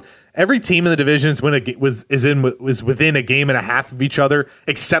division. Every team in the division was within a game and a half of each other,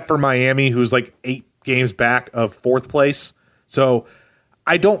 except for Miami, who's like 8 games back of fourth place. So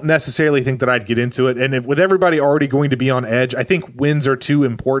I don't necessarily think that I'd get into it. And with everybody already going to be on edge, I think wins are too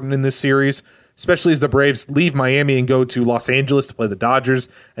important in this series, especially as the Braves leave Miami and go to Los Angeles to play the Dodgers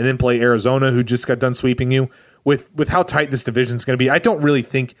and then play Arizona, who just got done sweeping you. With how tight this division is going to be, I don't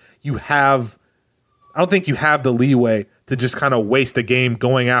think you have the leeway to just kind of waste a game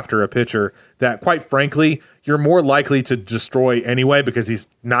going after a pitcher that, quite frankly, you're more likely to destroy anyway because he's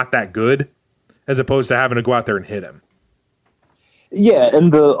not that good, as opposed to having to go out there and hit him. Yeah,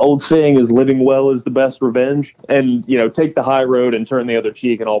 and the old saying is living well is the best revenge. And, take the high road and turn the other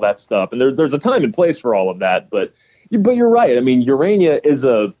cheek and all that stuff. And there's a time and place for all of that. But you're right. I mean, Urania is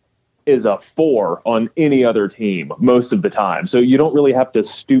a 4 on any other team most of the time. So you don't really have to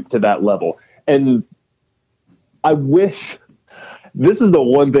stoop to that level. And I wish, this is the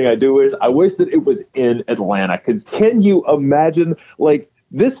one thing I do wish, I wish that it was in Atlanta. Because can you imagine, like,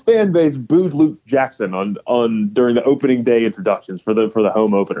 this fan base booed Luke Jackson on during the opening day introductions for the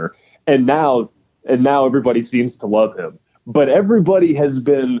home opener. And now everybody seems to love him. But everybody has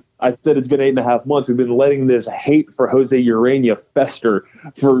been, I said it's been 8.5 months, we've been letting this hate for Jose Urania fester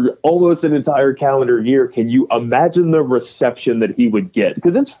for almost an entire calendar year. Can you imagine the reception that he would get?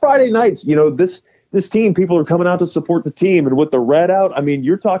 Because it's Friday nights, this team, people are coming out to support the team. And with the red out, I mean,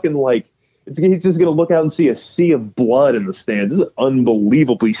 you're talking like, he's just going to look out and see a sea of blood in the stands. This is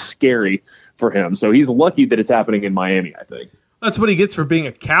unbelievably scary for him. So he's lucky that it's happening in Miami, I think. That's what he gets for being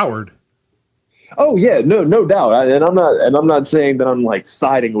a coward. Oh yeah, no doubt, and I'm not saying that I'm like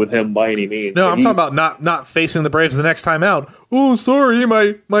siding with him by any means. No, I'm talking about not facing the Braves the next time out. Oh, sorry,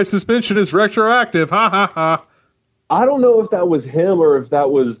 my suspension is retroactive. Ha ha ha. I don't know if that was him or if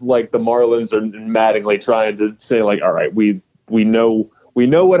that was like the Marlins are Mattingly trying to say like, all right, we know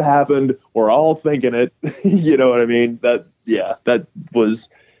what happened. We're all thinking it. You know what I mean? That was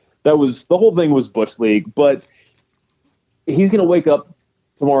the whole thing was Bush League, but he's gonna wake up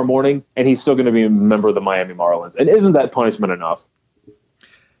tomorrow morning, and he's still going to be a member of the Miami Marlins. And isn't that punishment enough?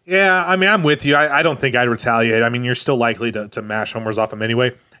 Yeah, I mean, I'm with you. I don't think I'd retaliate. I mean, you're still likely to mash homers off him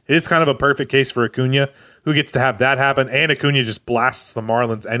anyway. It is kind of a perfect case for Acuna, who gets to have that happen, and Acuna just blasts the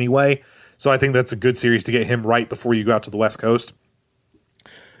Marlins anyway. So I think that's a good series to get him right before you go out to the West Coast.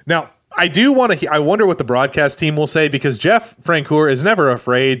 Now, I do want to. I wonder what the broadcast team will say, because Jeff Francoeur is never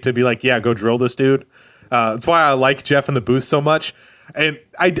afraid to be like, "Yeah, go drill this dude." That's why I like Jeff in the booth so much. And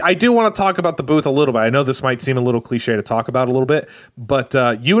I do want to talk about the booth a little bit. I know this might seem a little cliche to talk about a little bit, but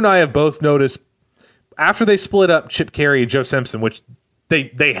you and I have both noticed after they split up Chip Carey and Joe Simpson, which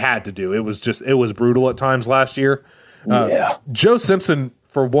they had to do. It was brutal at times last year. Joe Simpson,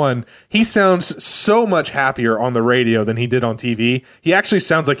 for one, he sounds so much happier on the radio than he did on TV. He actually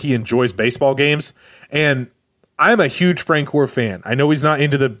sounds like he enjoys baseball games, and I'm a huge Francoeur fan. I know he's not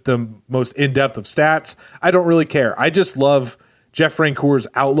into the most in-depth of stats. I don't really care. I just love Jeff Francoeur's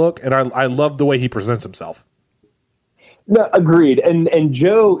outlook, and I love the way he presents himself. No, agreed. And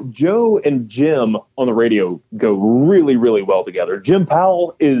Joe and Jim on the radio go really, really well together. Jim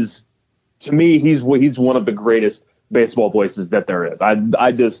Powell is, to me, he's one of the greatest baseball voices that there is. I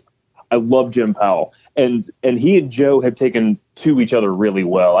love Jim Powell, and he and Joe have taken to each other really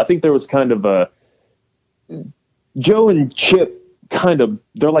well. I think there was kind of a Joe and Chip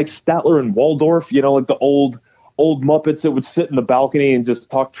they're like Statler and Waldorf, like the old Muppets that would sit in the balcony and just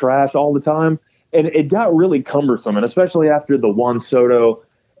talk trash all the time. And it got really cumbersome, and especially after the Juan Soto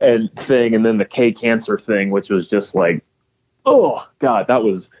and then the K Cancer thing, which was just like, Oh God, that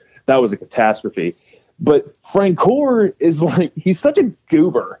was a catastrophe. But Francoeur is like, he's such a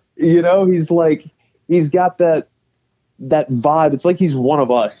goober, you know. He's got that vibe. It's like he's one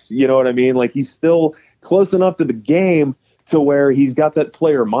of us, you know what I mean? Like, he's still close enough to the game to where he's got that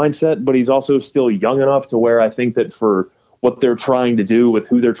player mindset, but he's also still young enough to where I think that for what they're trying to do with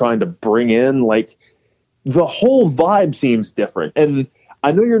who they're trying to bring in, like, the whole vibe seems different. And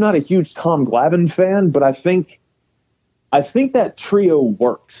I know you're not a huge Tom Glavine fan, but I think that trio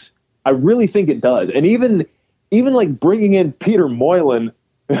works. I really think it does. And even like bringing in Peter Moylan,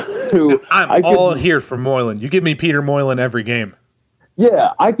 who I'm all here for Moylan. You give me Peter Moylan every game.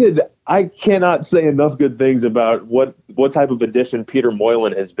 Yeah, I cannot say enough good things about what type of addition Peter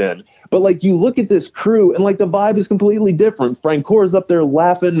Moylan has been. But like, you look at this crew and like the vibe is completely different. Francoeur's up there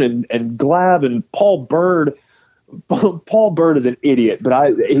laughing and Glav and Paul Bird. Paul Bird is an idiot, but I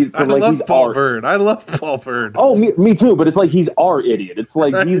love Paul Bird. I love Paul Bird. Oh, me too. But it's like he's our idiot. It's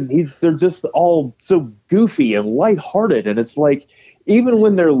like they're just all so goofy and lighthearted, and it's like even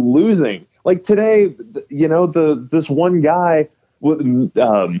when they're losing, like today, you know, this one guy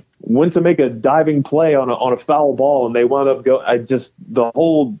went to make a diving play on a foul ball, and they wound up the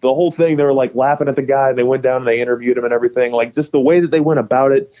whole thing. They were like laughing at the guy. They went down and they interviewed him and everything. Like, just the way that they went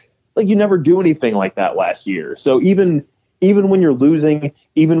about it. Like, you never do anything like that last year. So even when you're losing,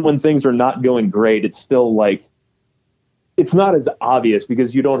 even when things are not going great, it's still like, it's not as obvious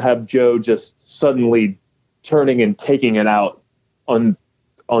because you don't have Joe just suddenly turning and taking it out on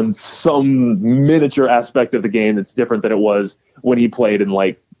some miniature aspect of the game that's different than it was when he played in,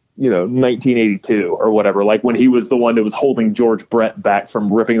 like, you know, 1982 or whatever, like when he was the one that was holding George Brett back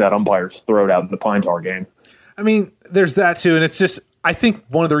from ripping that umpire's throat out in the Pine Tar game. I mean, there's that too, and it's just, I think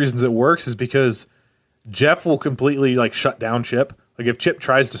one of the reasons it works is because Jeff will completely like shut down Chip. Like, if Chip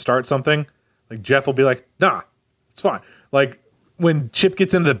tries to start something, like, Jeff will be like, nah, it's fine. Like, when Chip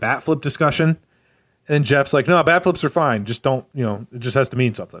gets into the bat flip discussion, and Jeff's like, no, bat flips are fine. Just don't, you know, it just has to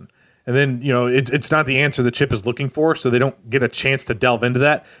mean something. And then, you know, it's not the answer that Chip is looking for, so they don't get a chance to delve into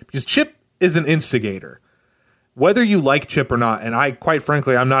that because Chip is an instigator. Whether you like Chip or not, and I, quite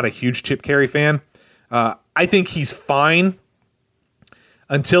frankly, I'm not a huge Chip Carey fan. I think he's fine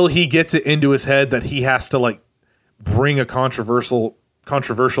until he gets it into his head that he has to, like, bring a controversial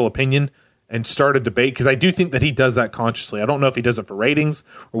opinion and start a debate, because I do think that he does that consciously. I don't know if he does it for ratings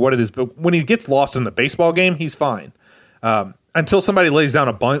or what it is, but when he gets lost in the baseball game, he's fine. Until somebody lays down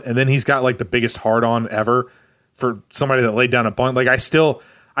a bunt, and then he's got like the biggest hard-on ever for somebody that laid down a bunt. Like, I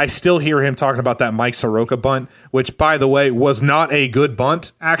still hear him talking about that Mike Soroka bunt, which, by the way, was not a good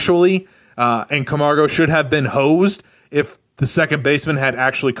bunt, actually. And Camargo should have been hosed if the second baseman had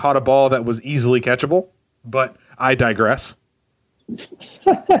actually caught a ball that was easily catchable. But I digress.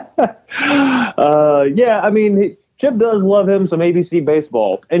 Yeah, I mean, Chip does love him some ABC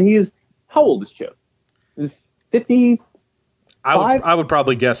baseball. And he's, how old is Chip? 50? I would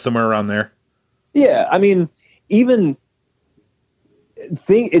probably guess somewhere around there. Yeah, I mean, it's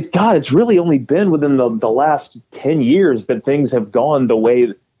really only been within the last 10 years that things have gone the way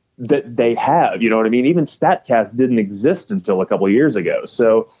that they have. You know what I mean? Even StatCast didn't exist until a couple of years ago.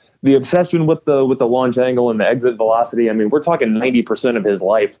 So the obsession with the launch angle and the exit velocity, I mean, we're talking 90% of his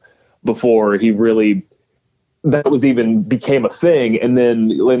life before he really, that was even became a thing. And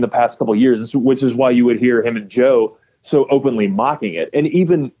then in the past couple of years, which is why you would hear him and Joe so openly mocking it. And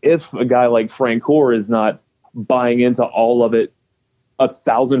even if a guy like Francoeur is not buying into all of it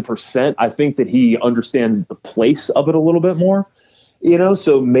 1,000%, I think that he understands the place of it a little bit more, you know?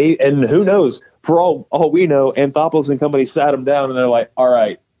 So and who knows, for all we know, Anthopoulos and company sat him down and they're like, all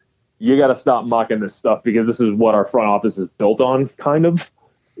right, you got to stop mocking this stuff because this is what our front office is built on, kind of,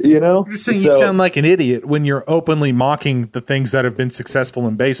 you know? You're saying you sound like an idiot when you're openly mocking the things that have been successful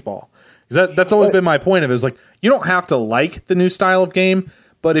in baseball. That's always been my point of it, is like, you don't have to like the new style of game,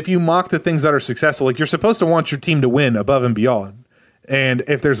 but if you mock the things that are successful, like, you're supposed to want your team to win above and beyond. And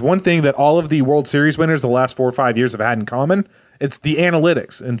if there's one thing that all of the World Series winners the last 4 or 5 years have had in common, it's the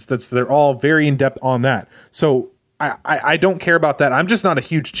analytics, and they're all very in depth on that. So I don't care about that. I'm just not a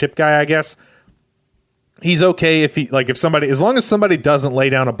huge Chip guy, I guess. He's okay if as long as somebody doesn't lay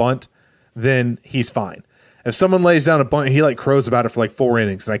down a bunt, then he's fine. If someone lays down a bunt, he like crows about it for like 4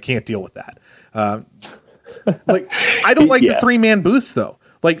 innings, and I can't deal with that. Like, I don't like the 3-man booths though.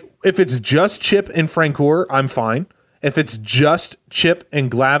 Like, if it's just Chip and Francoeur, I'm fine. If it's just Chip and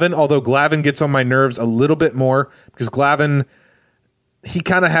Glavine, although Glavine gets on my nerves a little bit more because Glavine, he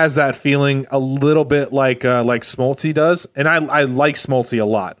kind of has that feeling a little bit like Smoltz does, and I like Smoltz a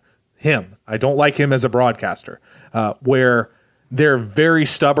lot. I don't like him as a broadcaster, where they're very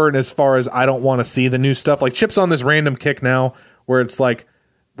stubborn as far as I don't want to see the new stuff. Like Chip's on this random kick now where it's like,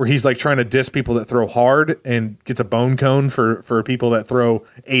 where he's like trying to diss people that throw hard and gets a bone cone for people that throw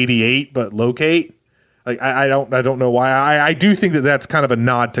 88 but locate. Like I don't know why. I do think that that's kind of a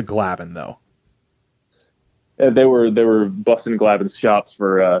nod to Glavine though. They were busting Glavine's chops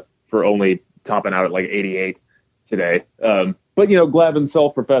for only topping out at like 88 today. But Glavine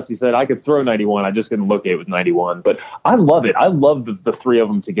self-professed. He said, "I could throw 91. I just couldn't locate with 91." But I love it. I love the three of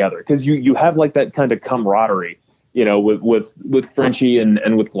them together because you have like that kind of camaraderie. With Frenchie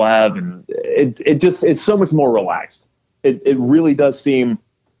and with Glav, and it's so much more relaxed. It really does seem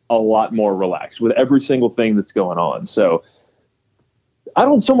a lot more relaxed with every single thing that's going on. So I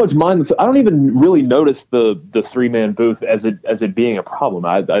don't so much mind. I don't even really notice the 3-man booth as it being a problem.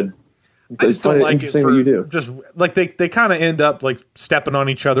 I just don't like it for you do. Just like they kind of end up like stepping on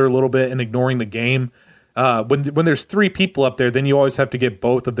each other a little bit and ignoring the game. When there's 3 people up there, then you always have to get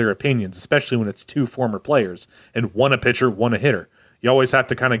both of their opinions, especially when it's 2 former players and one a pitcher, one a hitter. You always have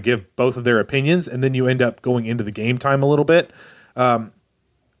to kind of give both of their opinions, and then you end up going into the game time a little bit. I'm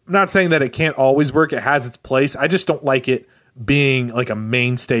not saying that it can't always work. It has its place. I just don't like it being like a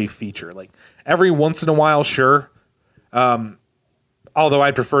mainstay feature. Like every once in a while, sure. Although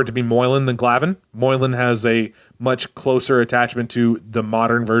I'd prefer it to be Moylan than Glavine. Moylan has a much closer attachment to the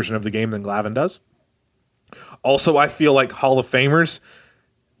modern version of the game than Glavine does. Also, I feel like Hall of Famers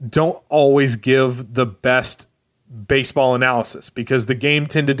don't always give the best baseball analysis because the game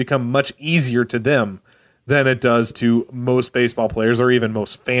tended to come much easier to them than it does to most baseball players or even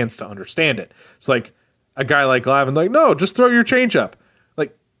most fans to understand it. It's like a guy like Glavine, like, no, just throw your changeup.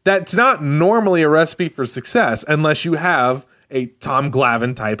 Like, that's not normally a recipe for success unless you have a Tom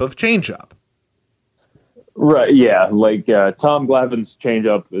Glavine type of changeup. Right, yeah, like Tom Glavine's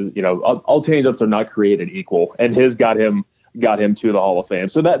changeup, all changeups are not created equal, and his got him to the Hall of Fame.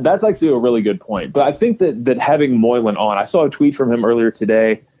 So that's actually a really good point. But I think that having Moylan on, I saw a tweet from him earlier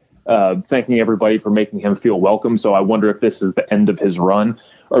today, thanking everybody for making him feel welcome. So I wonder if this is the end of his run,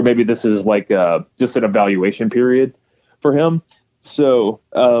 or maybe this is like just an evaluation period for him. So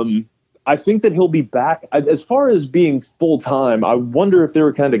I think that he'll be back. As far as being full-time, I wonder if they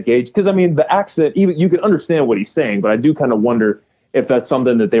were kind of gauged. Because, I mean, the accent, even you can understand what he's saying, but I do kind of wonder if that's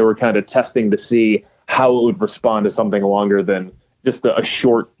something that they were kind of testing to see how it would respond to something longer than just a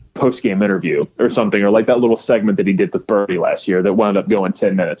short post-game interview or something, or like that little segment that he did with Birdie last year that wound up going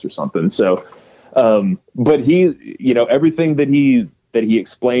 10 minutes or something. So, but he, everything that he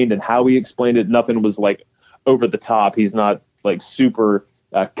explained and how he explained it, nothing was like over the top. He's not like super...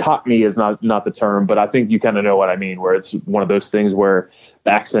 Cockney is not the term, but I think you kind of know what I mean, where it's one of those things where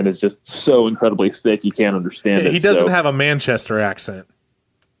the accent is just so incredibly thick you can't understand it. He doesn't have a Manchester accent.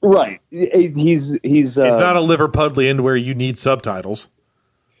 Right. He's not a Liverpudlian where you need subtitles.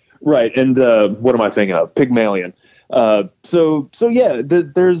 Right. And what am I thinking of? Pygmalion. So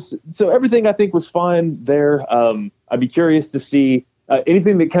everything I think was fine there. I'd be curious to see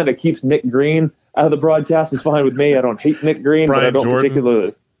anything that kind of keeps Nick Green out of the broadcast is fine with me. I don't hate Nick Green, but I don't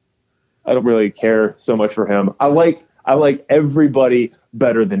really care so much for him. I like everybody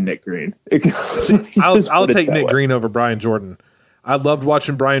better than Nick Green. I'll take Nick Green over Brian Jordan. I loved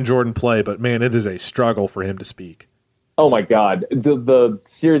watching Brian Jordan play, but man, it is a struggle for him to speak. Oh my God. The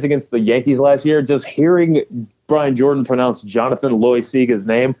series against the Yankees last year, just hearing Brian Jordan pronounce Jonathan Loisega's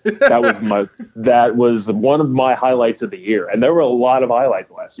name, that was one of my highlights of the year. And there were a lot of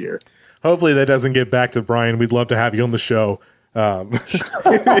highlights last year. Hopefully that doesn't get back to Brian. We'd love to have you on the show.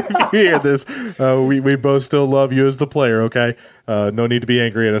 If you hear this, we both still love you as the player, okay? No need to be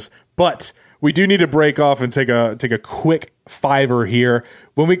angry at us. But we do need to break off and take a quick fiver here.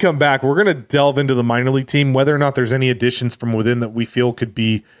 When we come back, we're going to delve into the minor league team, whether or not there's any additions from within that we feel could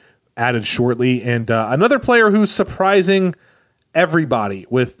be added shortly. And another player who's surprising everybody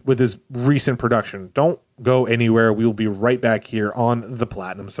with his recent production. Don't go anywhere. We will be right back here on the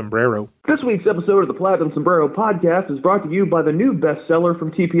Platinum Sombrero. This week's episode of the Platinum Sombrero podcast is brought to you by the new bestseller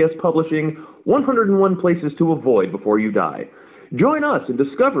from TPS Publishing, 101 Places to Avoid Before You Die. Join us and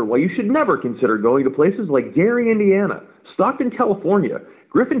discover why you should never consider going to places like Gary, Indiana, Stockton, California,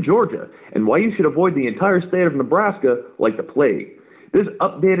 Griffin, Georgia, and why you should avoid the entire state of Nebraska like the plague. This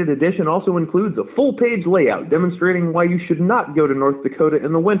updated edition also includes a full-page layout demonstrating why you should not go to North Dakota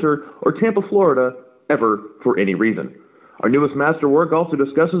in the winter or Tampa, Florida, ever for any reason. Our newest masterwork also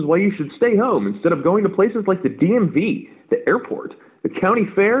discusses why you should stay home instead of going to places like the DMV, the airport, the county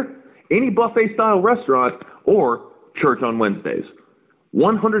fair, any buffet-style restaurant, or church on Wednesdays.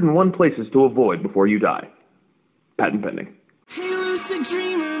 101 places to avoid before you die. Patent pending. Hey, lucid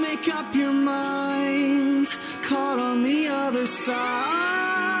dreamer, make up your mind. Caught on on the other side.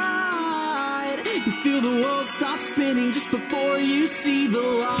 You feel the world stop spinning just before you see the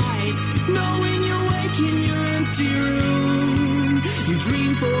light. Knowing you're awake in your empty room, you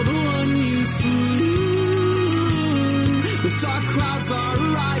dream for the one you swoon. The dark clouds are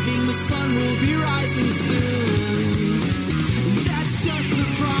arriving, the sun will be rising soon. That's just the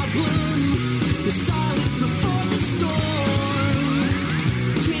problem, the silence before the storm.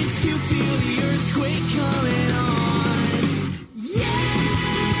 Can't you feel the earthquake coming on? Yeah!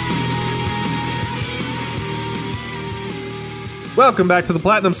 Welcome back to the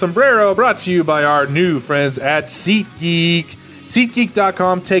Platinum Sombrero, brought to you by our new friends at SeatGeek.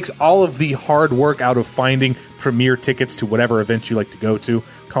 SeatGeek.com takes all of the hard work out of finding premier tickets to whatever events you like to go to,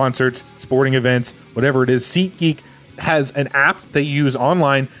 concerts, sporting events, whatever it is. SeatGeek has an app they use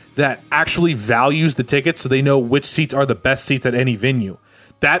online that actually values the tickets so they know which seats are the best seats at any venue.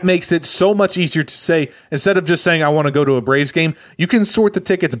 That makes it so much easier to say, instead of just saying, I want to go to a Braves game, you can sort the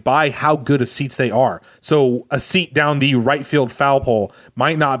tickets by how good of seats they are. So a seat down the right field foul pole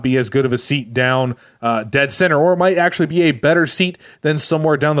might not be as good of a seat down dead center, or it might actually be a better seat than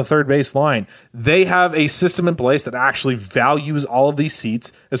somewhere down the third base line. They have a system in place that actually values all of these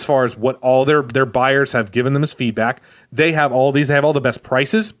seats as far as what all their buyers have given them as feedback. They have all these. They have all the best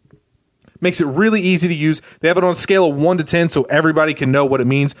prices. Makes it really easy to use. They have it on a scale of 1 to 10 so everybody can know what it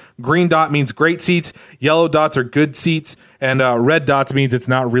means. Green dot means great seats. Yellow dots are good seats. And red dots means it's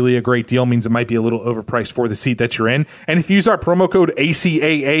not really a great deal, means it might be a little overpriced for the seat that you're in. And if you use our promo code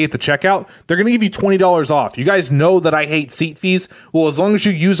ACAA at the checkout, they're going to give you $20 off. You guys know that I hate seat fees. Well, as long as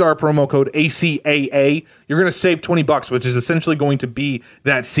you use our promo code ACAA, you're going to save $20, which is essentially going to be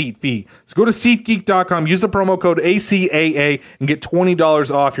that seat fee. So go to SeatGeek.com, use the promo code ACAA, and get $20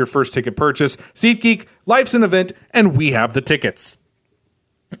 off your first ticket purchase. SeatGeek, life's an event, and we have the tickets.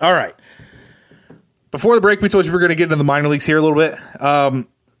 All right. Before the break, we told you we were going to get into the minor leagues here a little bit.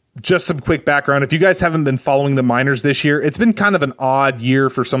 Just some quick background. If you guys haven't been following the minors this year, it's been kind of an odd year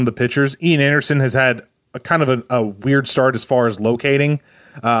for some of the pitchers. Ian Anderson has had a kind of a weird start as far as locating.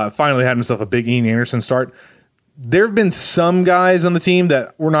 Finally had himself a big Ian Anderson start. There have been some guys on the team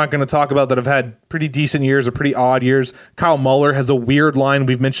that we're not going to talk about that have had pretty decent years or pretty odd years. Kyle Muller has a weird line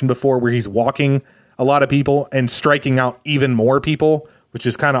we've mentioned before where he's walking a lot of people and striking out even more people, which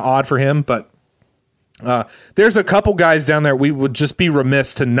is kind of odd for him, but there's a couple guys down there we would just be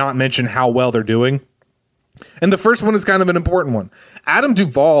remiss to not mention how well they're doing. And the first one is kind of an important one. Adam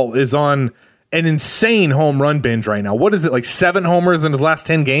Duvall is on an insane home run binge right now. What is it, like 7 homers in his last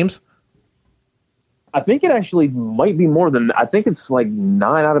 10 games? I think it actually might be more than, I think it's like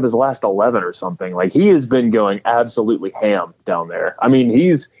 9 out of his last 11 or something. Like, he has been going absolutely ham down there. I mean,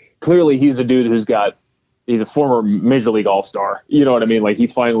 he's a dude who's he's a former Major League All-Star. You know what I mean? Like, he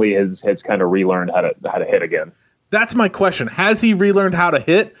finally has kind of relearned how to hit again. That's my question. Has he relearned how to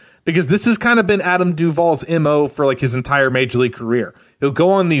hit? Because this has kind of been Adam Duvall's MO for like his entire Major League career. He'll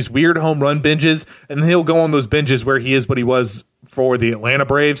go on these weird home run binges, and then he'll go on those binges where he is what he was for the Atlanta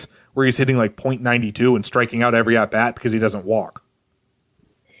Braves, where he's hitting like .92 and striking out every at-bat because he doesn't walk.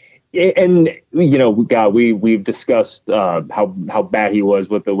 And, you know, God, we've discussed how bad he was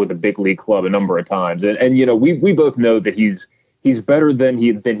with the big league club a number of times. And you know, we both know that he's better than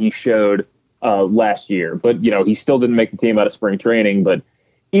he showed last year. But, you know, he still didn't make the team out of spring training. But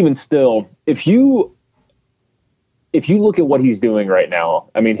even still, if you look at what he's doing right now,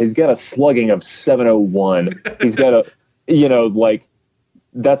 I mean, he's got a slugging of 701. He's got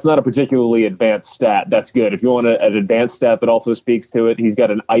that's not a particularly advanced stat. That's good. If you want an advanced stat that also speaks to it, he's got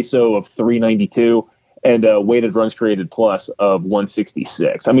an ISO of 392 and a weighted runs created plus of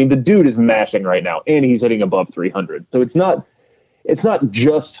 166. I mean, the dude is mashing right now, and he's hitting above 300. So it's not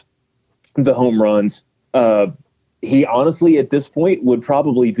just the home runs. He honestly, at this point, would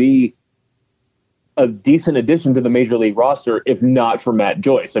probably be a decent addition to the Major League roster, if not for Matt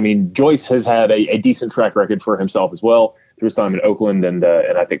Joyce. I mean, Joyce has had a decent track record for himself as well through his time in Oakland and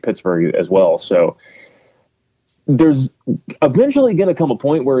I think Pittsburgh as well. So there's eventually going to come a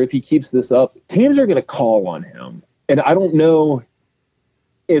point where if he keeps this up, teams are going to call on him. And I don't know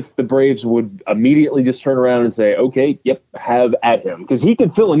if the Braves would immediately just turn around and say, okay, yep, have at him. Because he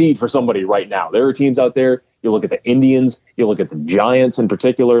could fill a need for somebody right now. There are teams out there. You look at the Indians, you look at the Giants in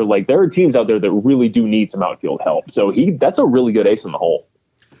particular. Like, there are teams out there that really do need some outfield help. So that's a really good ace in the hole.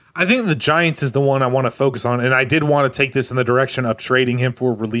 I think the Giants is the one I want to focus on, and I did want to take this in the direction of trading him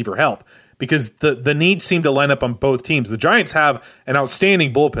for reliever help because the needs seem to line up on both teams. The Giants have an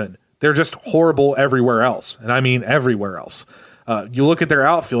outstanding bullpen. They're just horrible everywhere else, and I mean everywhere else. You look at their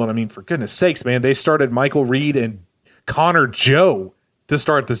outfield, and I mean, for goodness sakes, man, they started Michael Reed and Connor Joe to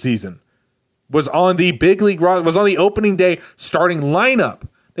start the season. was on the big league, was on the opening day starting lineup.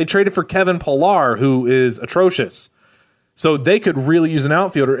 They traded for Kevin Pillar, who is atrocious. So they could really use an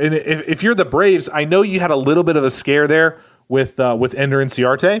outfielder. And if you're the Braves, I know you had a little bit of a scare there with Ender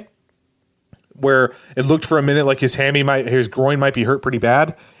Inciarte, where it looked for a minute like his groin might be hurt pretty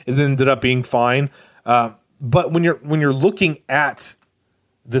bad. It ended up being fine. But when you're looking at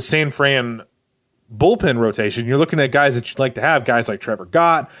the San Fran bullpen rotation, you're looking at guys that you'd like to have, guys like Trevor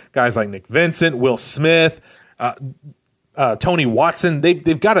Gott, guys like Nick Vincent, Will Smith, Tony Watson.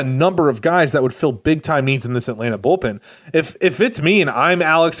 They've got a number of guys that would fill big time needs in this Atlanta bullpen. If it's me and I'm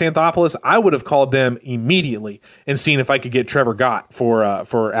Alex Anthopoulos, I would have called them immediately and seen if I could get Trevor Gott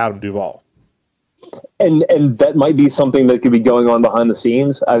for Adam Duvall. And that might be something that could be going on behind the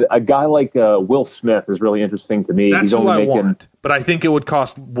scenes. A guy like Will Smith is really interesting to me. That's who I want, but I think it would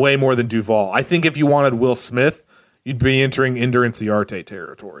cost way more than Duvall. I think if you wanted Will Smith, you'd be entering Ender Inciarte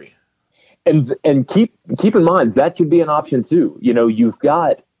territory. And keep in mind that could be an option too. You know,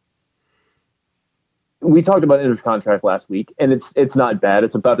 we talked about Ender's contract last week, and it's not bad.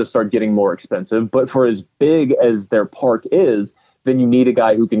 It's about to start getting more expensive, but for as big as their park is, then you need a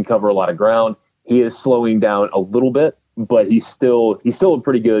guy who can cover a lot of ground. He is slowing down a little bit, but he's still a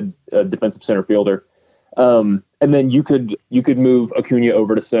pretty good defensive center fielder. And then you could move Acuna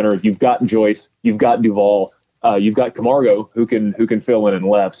over to center. You've got Joyce, you've got Duvall, you've got Camargo who can fill in and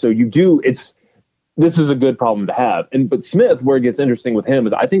left. So this is a good problem to have. But Smith, where it gets interesting with him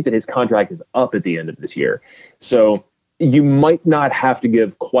is I think that his contract is up at the end of this year. So you might not have to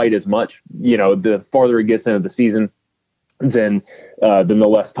give quite as much. You know, the farther it gets into the season, than the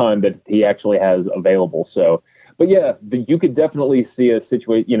less time that he actually has available. So, but yeah, you could definitely see a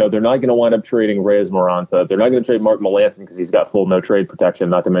situation. You know, they're not going to wind up trading Reyes Moranta. They're not going to trade Mark Melancon because he's got full no trade protection.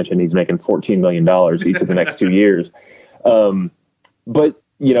 Not to mention he's making $14 million each of the next 2 years. But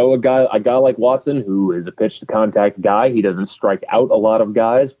you know, a guy like Watson, who is a pitch to contact guy, he doesn't strike out a lot of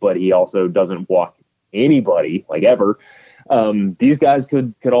guys, but he also doesn't walk anybody like ever. These guys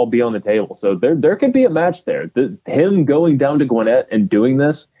could all be on the table. So there could be a match there. Him going down to Gwinnett and doing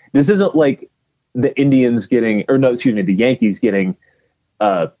this isn't like the Yankees getting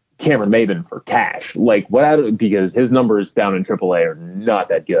Cameron Maben for cash. Like because his numbers down in AAA are not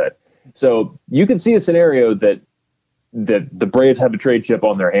that good. So you can see a scenario that the Braves have a trade chip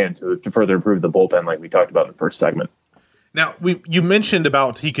on their hand to further improve the bullpen, like we talked about in the first segment. Now, you mentioned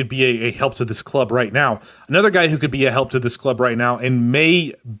about he could be a help to this club right now. Another guy who could be a help to this club right now and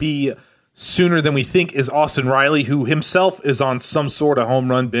may be sooner than we think is Austin Riley, who himself is on some sort of home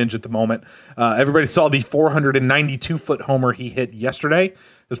run binge at the moment. Everybody saw the 492-foot homer he hit yesterday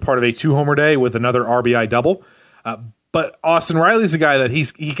as part of a 2-homer day with another RBI double. But Austin Riley's a guy that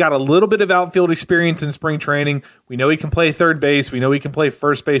he got a little bit of outfield experience in spring training. We know he can play third base. We know he can play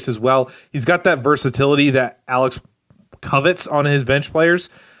first base as well. He's got that versatility that Alex covets on his bench players.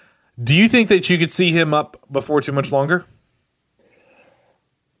 Do you think that you could see him up before too much longer?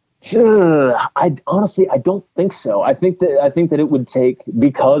 I don't think so. I think that it would take,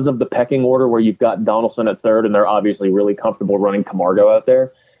 because of the pecking order where you've got Donaldson at third and they're obviously really comfortable running Camargo out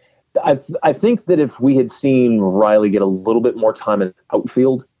there. I think that if we had seen Riley get a little bit more time in the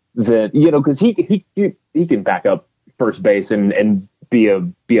outfield, then, you know, because he can back up first base and be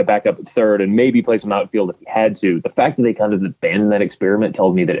a backup at third and maybe play some outfield if he had to. The fact that they kind of abandoned that experiment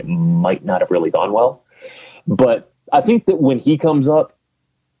tells me that it might not have really gone well. But I think that when he comes up,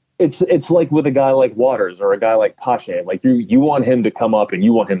 it's like with a guy like Waters or a guy like Pache. Like you want him to come up and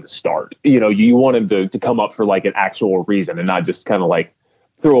you want him to start. You know, you want him to come up for like an actual reason and not just kind of like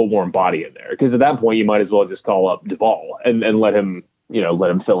throw a warm body in there. Because at that point you might as well just call up Duvall and let him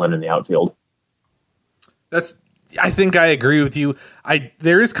fill in the outfield. I think I agree with you.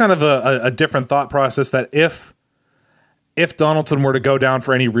 There is kind of a different thought process that if Donaldson were to go down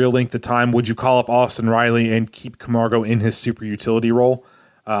for any real length of time, would you call up Austin Riley and keep Camargo in his super utility role?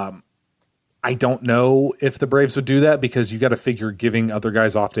 I don't know if the Braves would do that because you got to figure giving other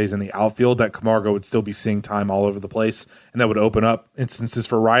guys off days in the outfield that Camargo would still be seeing time all over the place, and that would open up instances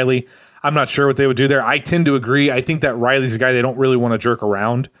for Riley. I'm not sure what they would do there. I tend to agree. I think that Riley's a guy they don't really want to jerk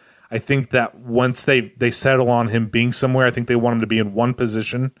around. I think that once they settle on him being somewhere, I think they want him to be in one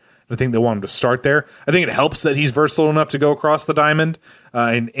position. I think they want him to start there. I think it helps that he's versatile enough to go across the diamond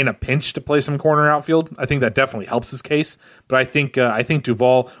in a pinch to play some corner outfield. I think that definitely helps his case. But I think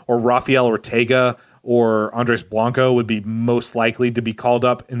Duvall or Rafael Ortega or Andres Blanco would be most likely to be called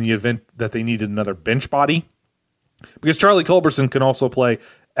up in the event that they needed another bench body. Because Charlie Culberson can also play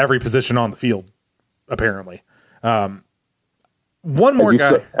every position on the field, apparently. One more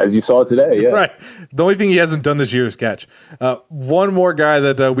guy. As you saw today, yeah. Right. The only thing he hasn't done this year is catch. One more guy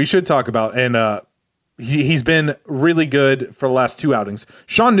that we should talk about, and he's been really good for the last 2 outings.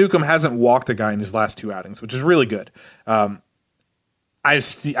 Sean Newcomb hasn't walked a guy in his last 2 outings, which is really good. I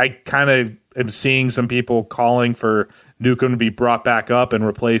kind of am seeing some people calling for Newcomb to be brought back up and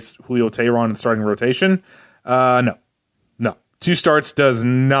replace Julio Teheran in starting rotation. No. 2 starts does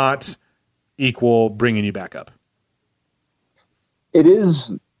not equal bringing you back up. It is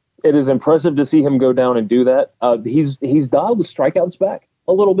impressive to see him go down and do that. He's dialed the strikeouts back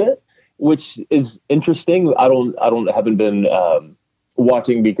a little bit, which is interesting. Haven't been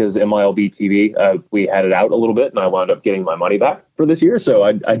watching because MILB TV, we had it out a little bit and I wound up getting my money back for this year. So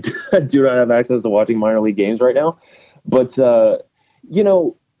I do not have access to watching minor league games right now. But,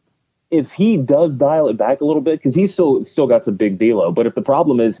 if he does dial it back a little bit, because he's still got some big velo, but if the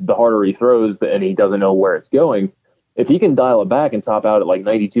problem is the harder he throws and he doesn't know where it's going, if he can dial it back and top out at like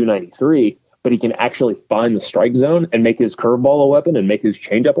 92, 93, but he can actually find the strike zone and make his curveball a weapon and make his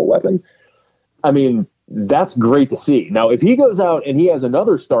changeup a weapon, I mean, that's great to see. Now, if he goes out and he has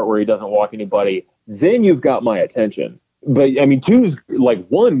another start where he doesn't walk anybody, then you've got my attention. But I mean,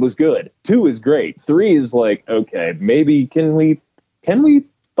 1 was good. 2 is great. 3 is like, okay, maybe can we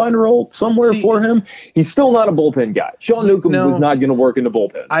find a role somewhere for him? He's still not a bullpen guy. Sean Newcomb was not going to work in the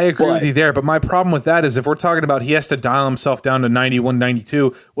bullpen. I agree with you there, but my problem with that is if we're talking about he has to dial himself down to 91,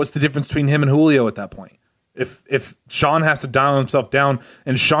 92, what's the difference between him and Julio at that point? If Sean has to dial himself down,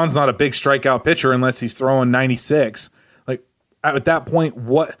 and Sean's not a big strikeout pitcher unless he's throwing 96, like at that point,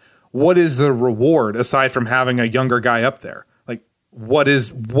 what is the reward aside from having a younger guy up there? Like what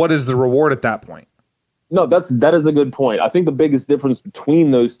is the reward at that point? No, that is a good point. I think the biggest difference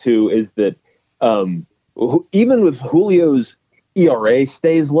between those two is that even with Julio's ERA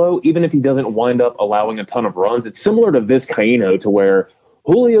stays low, even if he doesn't wind up allowing a ton of runs, it's similar to Vizcaíno, to where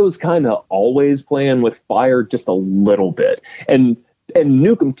Julio's kind of always playing with fire just a little bit. And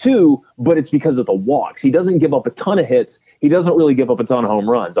Newcomb too, but it's because of the walks. He doesn't give up a ton of hits. He doesn't really give up a ton of home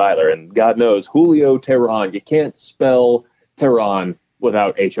runs either. And God knows, Julio Teheran, you can't spell Teheran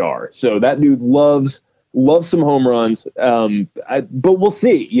without HR. So that dude loves some home runs. But we'll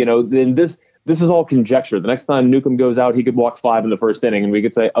see. Then this is all conjecture. The next time Newcomb goes out, he could walk 5 in the first inning, and we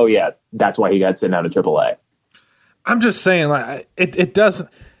could say, oh yeah, that's why he got sent out of AAA. I'm just saying, like it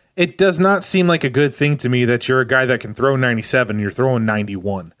does not seem like a good thing to me that you're a guy that can throw 97 and you're throwing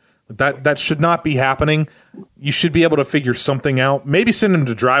 91. That should not be happening. You should be able to figure something out. Maybe send him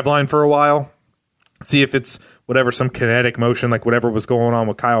to Driveline for a while. See if it's some kinetic motion, like whatever was going on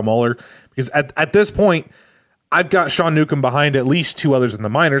with Kyle Muller. Because at this point, I've got Sean Newcomb behind at least 2 others in the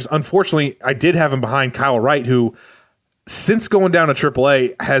minors. Unfortunately, I did have him behind Kyle Wright, who, since going down to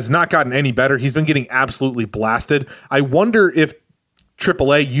AAA, has not gotten any better. He's been getting absolutely blasted. I wonder if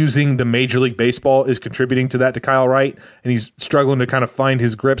AAA using the Major League Baseball is contributing to that, to Kyle Wright, and he's struggling to kind of find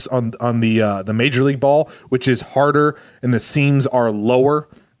his grips on the Major League ball, which is harder and the seams are lower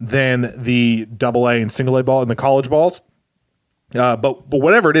than the AA and single A ball and the college balls. But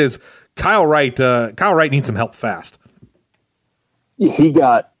whatever it is, Kyle Wright needs some help fast. He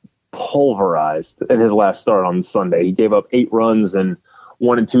got pulverized in his last start on Sunday. He gave up 8 runs in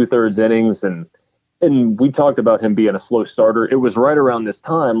 1 2/3 innings, and we talked about him being a slow starter. It was right around this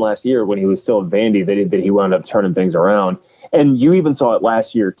time last year when he was still at Vandy that he wound up turning things around. And you even saw it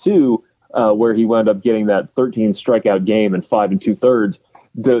last year too, where he wound up getting that 13 strikeout game in 5 2/3.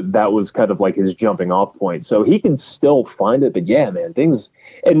 That was kind of like his jumping off point. So he can still find it, but yeah, man,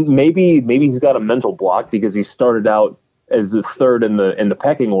 and maybe he's got a mental block because he started out as the 3rd in the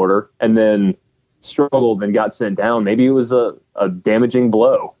pecking order and then struggled and got sent down. Maybe it was a damaging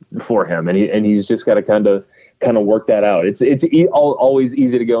blow for him, and he's just got to kind of work that out. It's always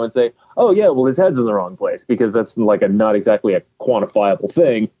easy to go and say, oh yeah, well his head's in the wrong place, because that's like not exactly a quantifiable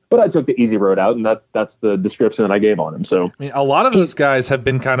thing. But I took the easy road out, and that's the description that I gave on him. So I mean, a lot of those guys have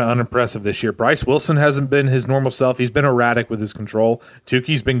been kind of unimpressive this year. Bryce Wilson hasn't been his normal self. He's been erratic with his control.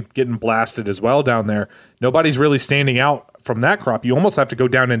 Tukey's been getting blasted as well down there. Nobody's really standing out from that crop. You almost have to go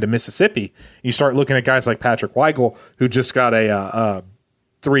down into Mississippi. You start looking at guys like Patrick Weigel, who just got a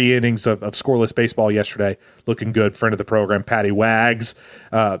 3 innings of scoreless baseball yesterday, looking good. Friend of the program, Patty Wags.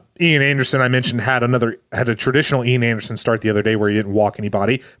 Ian Anderson, I mentioned, had a traditional Ian Anderson start the other day where he didn't walk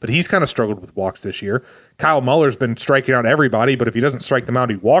anybody, but he's kind of struggled with walks this year. Kyle Muller's been striking out everybody, but if he doesn't strike them out,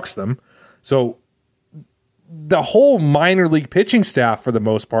 he walks them. So the whole minor league pitching staff, for the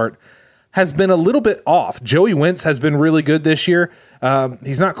most part, has been a little bit off. Joey Wentz has been really good this year.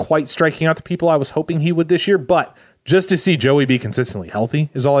 He's not quite striking out the people I was hoping he would this year, but just to see Joey be consistently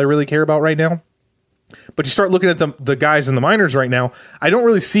healthy is all I really care about right now. But you start looking at the guys in the minors right now, I don't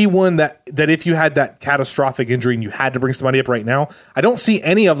really see one that if you had that catastrophic injury and you had to bring somebody up right now, I don't see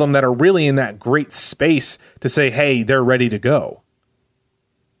any of them that are really in that great space to say, hey, they're ready to go.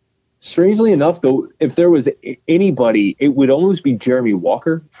 Strangely enough, though, if there was anybody, it would almost be Jeremy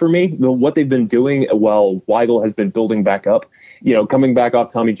Walker for me. What they've been doing while Weigel has been building back up, coming back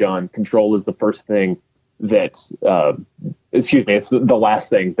off Tommy John, control is the first thing it's the last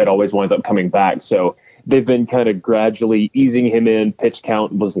thing that always winds up coming back. So they've been kind of gradually easing him in. Pitch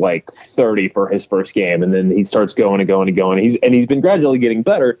count was like 30 for his first game, and then he starts going and going and going. He's been gradually getting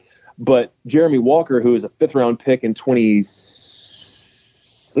better. But Jeremy Walker, who is a 5th round pick in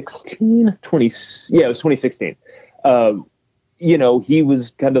 2016. He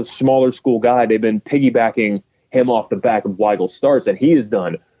was kind of smaller school guy. They've been piggybacking him off the back of Weigel starts, and he has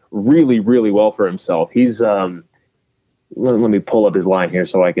done really, really well for himself. He's let me pull up his line here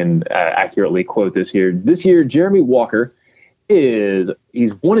so I can accurately quote this here. This year, Jeremy Walker he's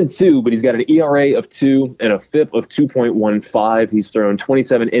 1-2, but he's got an ERA of 2 and a FIP of 2.15. He's thrown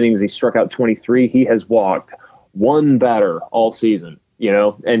 27 innings. He struck out 23. He has walked 1 batter all season.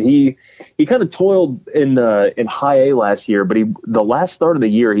 And he kind of toiled in high A last year, but the last start of the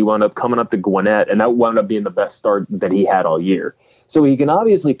year, he wound up coming up to Gwinnett, and that wound up being the best start that he had all year. So he can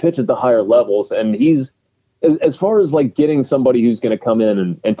obviously pitch at the higher levels, and he's, as far as like getting somebody who's going to come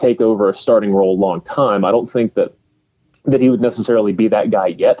in and take over a starting role long time, I don't think that he would necessarily be that guy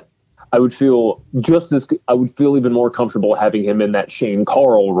yet. I would feel even more comfortable having him in that Shane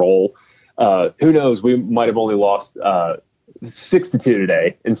Carl role. Who knows? We might have only lost 6-2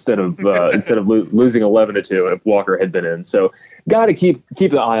 today instead of losing 11-2 if Walker had been in. So got to keep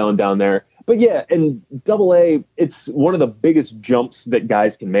an eye on down there. But yeah, in AA, it's one of the biggest jumps that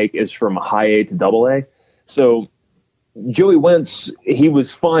guys can make is from high A to AA. So Joey Wentz, he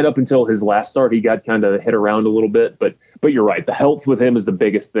was fine up until his last start. He got kind of hit around a little bit, but you're right. The health with him is the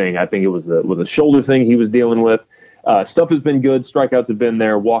biggest thing. I think it was a shoulder thing he was dealing with. Stuff has been good. Strikeouts have been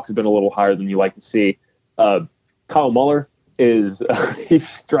there. Walks have been a little higher than you like to see. Kyle Muller he's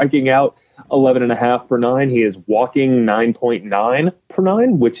striking out 11.5 per 9. He is walking 9.9 per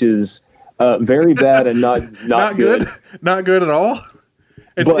 9, which is very bad and not good. Not good at all.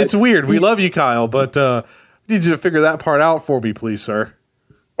 It's weird. We love you, Kyle, but need you to figure that part out for me, please, sir.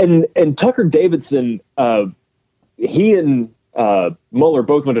 And Tucker Davidson, he and Muller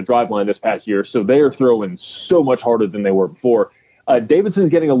both went to driveline this past year, so they are throwing so much harder than they were before. Davidson's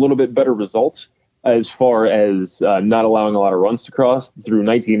getting a little bit better results as far as not allowing a lot of runs to cross. Through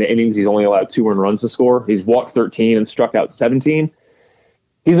 19 innings, he's only allowed 2 earned runs to score. He's walked 13 and struck out 17.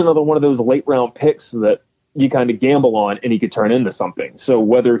 He's another one of those late-round picks that you kind of gamble on and he could turn into something. So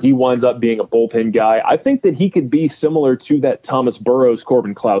whether he winds up being a bullpen guy, I think that he could be similar to that Thomas Burrows,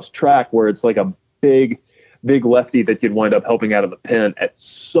 Corbin Klaus track where it's like a big lefty that could wind up helping out of the pen at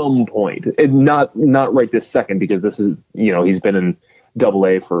some point. And not right this second, because this is, he's been in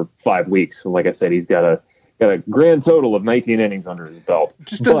AA for 5 weeks. So like I said, he's got a grand total of 19 innings under his belt.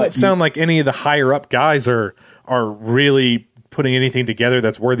 Just doesn't sound like any of the higher up guys are really putting anything together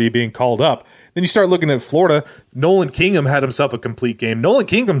that's worthy of being called up. Then you start looking at Florida. Nolan Kingham had himself a complete game. Nolan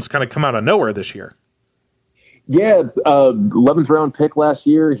Kingham's kind of come out of nowhere this year. Yeah, 11th round pick last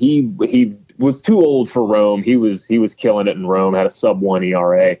year. He was too old for Rome. He was killing it in Rome. Had a sub-1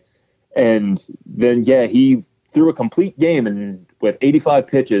 ERA, and then he threw a complete game with 85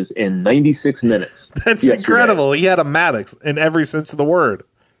 pitches in 96 minutes. That's incredible. He had a Maddox in every sense of the word.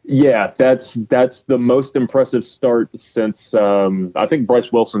 Yeah, that's the most impressive start since I think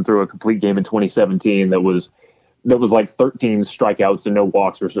Bryce Wilson threw a complete game in 2017 that was like 13 strikeouts and no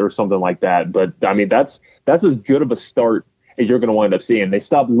walks or something like that. But I mean, that's as good of a start as you're going to wind up seeing. They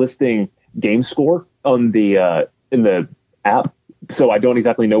stopped listing game score on the in the app, so I don't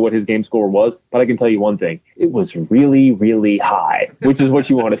exactly know what his game score was. But I can tell you one thing: it was really, really high, which is what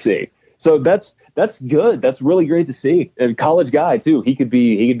you want to see. So that's good. That's really great to see. And college guy too. He could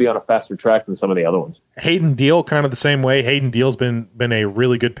be on a faster track than some of the other ones. Hayden Deal, kind of the same way. Hayden Deal's been a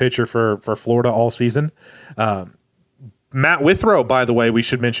really good pitcher for Florida all season. Matt Withrow, by the way, we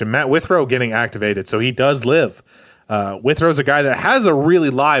should mention Matt Withrow getting activated, so he does live. Withrow's a guy that has a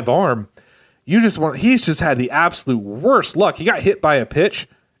really live arm. He's just had the absolute worst luck. He got hit by a pitch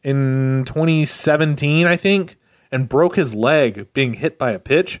in 2017, I think, and broke his leg being hit by a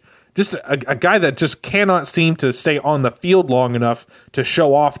pitch. Just a guy that just cannot seem to stay on the field long enough to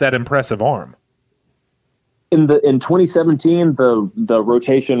show off that impressive arm. In 2017, the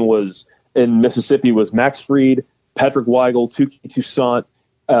rotation was in Mississippi was Max Fried, Patrick Weigel, Touki Toussaint,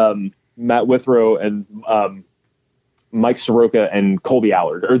 Matt Withrow, and Mike Soroka, and Colby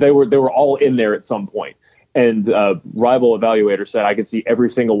Allard, or they were all in there at some point. And Rival Evaluator said, I could see every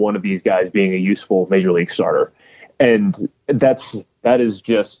single one of these guys being a useful major league starter. And that's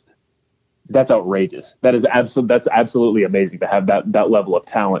outrageous. That's absolutely amazing to have that level of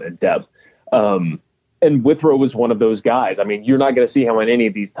talent and depth. And Withrow was one of those guys. I mean, you're not going to see him on any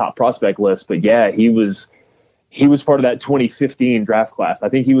of these top prospect lists, but yeah, he was part of that 2015 draft class. I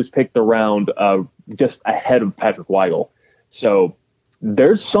think he was picked around just ahead of Patrick Weigel. So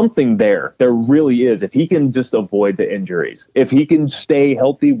there's something there. There really is. If he can just avoid the injuries, if he can stay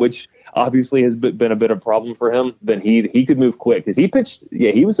healthy, which obviously has been a bit of a problem for him, then he could move quick, because he pitched.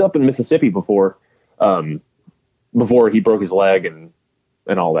 Yeah, he was up in Mississippi before he broke his leg and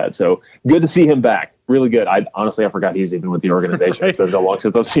all that. So good to see him back. Really good. I forgot he was even with the organization. Right. It's been so long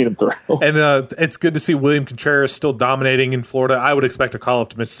since I've seen him throw. And it's good to see William Contreras still dominating in Florida. I would expect a call up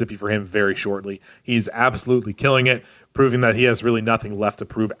to Mississippi for him very shortly. He's absolutely killing it, proving that he has really nothing left to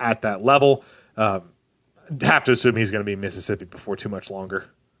prove at that level. Have to assume he's going to be in Mississippi before too much longer.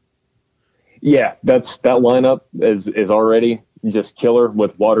 Yeah, that lineup is already just killer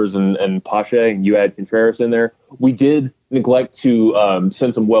with Waters and Pache, and you add Contreras in there. We did neglect to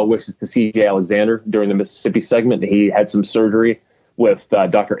send some well wishes to C.J. Alexander during the Mississippi segment. He had some surgery with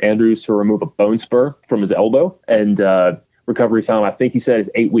Dr. Andrews to remove a bone spur from his elbow, and recovery time, I think he said,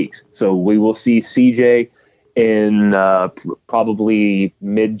 is 8 weeks. So we will see C.J. in probably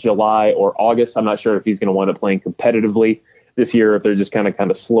mid-July or August. I'm not sure if he's going to wind up playing competitively this year, if they're just kind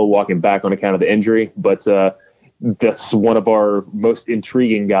of slow walking back on account of the injury. But that's one of our most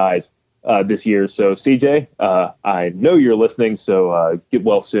intriguing guys this year. So CJ, I know you're listening, so get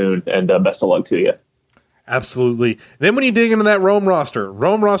well soon, and best of luck to you. Absolutely. Then when you dig into that Rome roster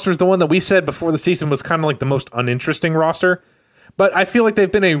is the one that we said before the season was kind of like the most uninteresting roster. But I feel like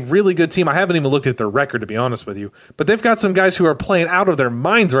they've been a really good team. I haven't even looked at their record, to be honest with you. But they've got some guys who are playing out of their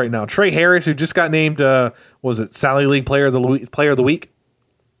minds right now. Trey Harris, who just got named, Sally League Player of the Week?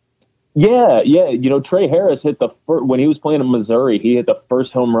 Yeah. Trey Harris hit when he was playing in Missouri, he hit the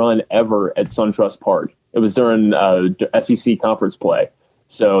first home run ever at SunTrust Park. It was during SEC conference play.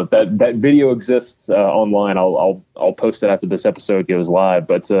 So that video exists online. I'll post it after this episode goes live.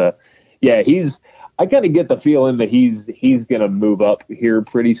 But I kind of get the feeling that he's going to move up here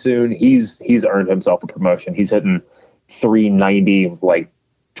pretty soon. He's earned himself a promotion. He's hitting 390, like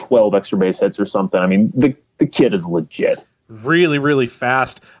 12 extra base hits or something. I mean, the kid is legit. Really, really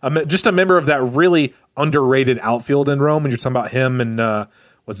fast. Just a member of that really underrated outfield in Rome. When you're talking about him and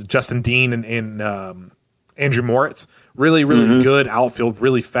was it Justin Dean and Andrew Moritz? Really, really good outfield,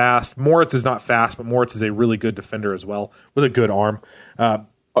 really fast. Moritz is not fast, but Moritz is a really good defender as well with a good arm.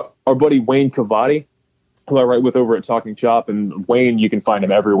 Our buddy Wayne Cavati, who I write with over at Talking Chop, and Wayne, you can find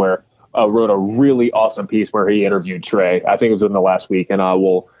him everywhere, wrote a really awesome piece where he interviewed Trey. I think it was in the last week, and I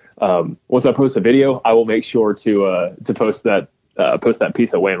will, once I post the video, I will make sure to post that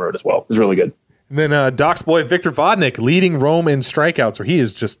piece that Wayne wrote as well. It was really good. And then Doc's boy Victor Vodnik leading Rome in strikeouts, where he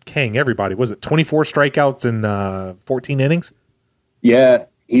is just King everybody. Was it 24 strikeouts in 14 innings? Yeah,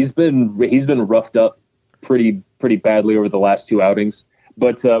 he's been roughed up pretty badly over the last two outings.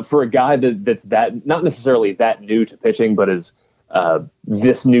 But for a guy that's not necessarily that new to pitching, but is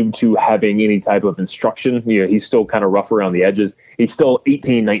this new to having any type of instruction, he's still kind of rough around the edges. He's still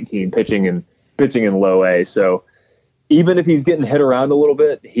 18-19 pitching in low A. So even if he's getting hit around a little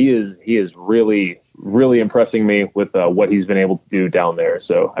bit, he is really, really impressing me with what he's been able to do down there.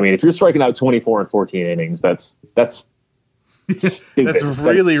 So, I mean, if you're striking out 24 in 14 innings, that's that's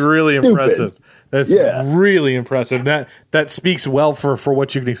really, really impressive. That's really impressive. That speaks well for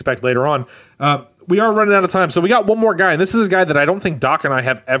what you can expect later on. We are running out of time, so we got one more guy, and this is a guy that I don't think Doc and I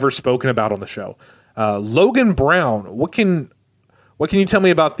have ever spoken about on the show. Logan Brown. What can you tell me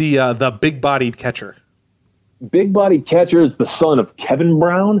about the big-bodied catcher? Big-bodied catcher is the son of Kevin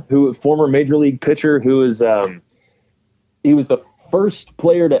Brown, who former major league pitcher, who is he was the first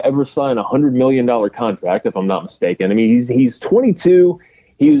player to ever sign a $100 million contract, if I'm not mistaken. I mean, he's 22.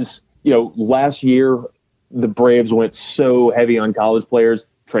 He was. Last year, the Braves went so heavy on college players.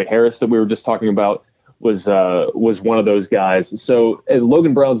 Trey Harris, that we were just talking about, was one of those guys. So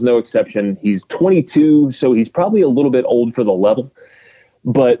Logan Brown's no exception. He's 22, so he's probably a little bit old for the level,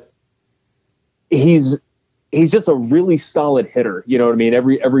 but he's just a really solid hitter. You know what I mean?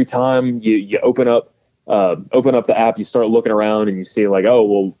 Every time you open up the app, you start looking around and you see like, oh,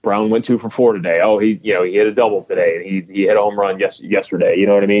 well, Brown went 2 for 4 today. Oh, he hit a double today, and he hit a home run yesterday. You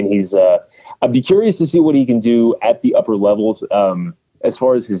know what I mean? I'd be curious to see what he can do at the upper levels. As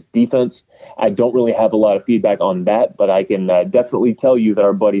far as his defense, I don't really have a lot of feedback on that, but I can definitely tell you that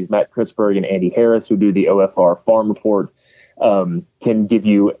our buddies Matt Kritzberg and Andy Harris, who do the OFR Farm Report, can give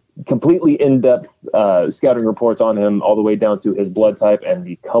you completely in-depth scouting reports on him, all the way down to his blood type and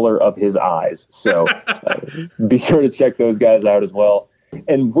the color of his eyes. So be sure to check those guys out as well.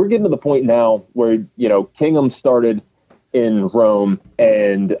 And we're getting to the point now where, Kingham started in Rome,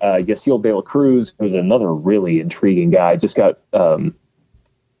 and Yasiel De La Cruz, who's another really intriguing guy, just got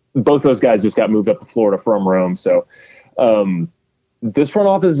both those guys just got moved up to Florida from Rome. So this front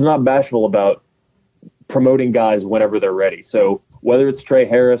office is not bashful about promoting guys whenever they're ready. So whether it's Trey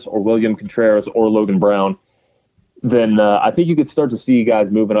Harris or William Contreras or Logan Brown, then I think you could start to see guys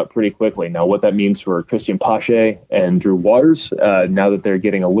moving up pretty quickly. Now, what that means for Christian Pache and Drew Waters, now that they're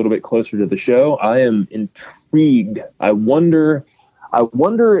getting a little bit closer to the show, I am intrigued. I wonder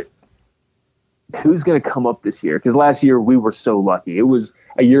who's going to come up this year, because last year we were so lucky. It was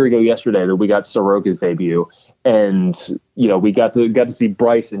a year ago yesterday that we got Soroka's debut, and we got to see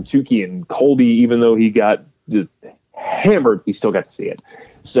Bryce and Tukey and Colby. Even though he got just hammered, we still got to see it.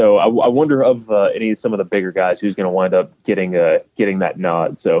 So I wonder of some of the bigger guys who's going to wind up getting that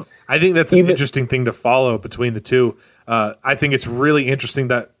nod. So I think that's an interesting thing to follow between the two. I think it's really interesting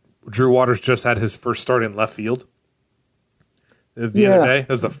that Drew Waters just had his first start in left field the other day. That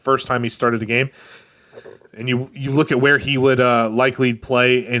was the first time he started a game. And you look at where he would likely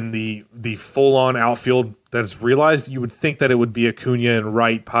play in the full-on outfield that's realized, you would think that it would be Acuna in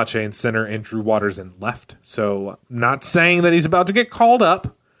right, Pache in center, and Drew Waters in left. So not saying that he's about to get called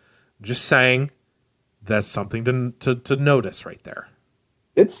up, just saying that's something to notice right there.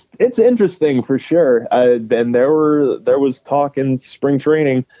 It's interesting for sure. And there was talk in spring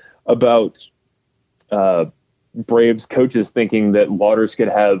training about Braves coaches thinking that Waters could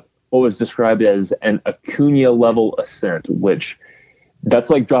have what was described as an Acuna level ascent, which that's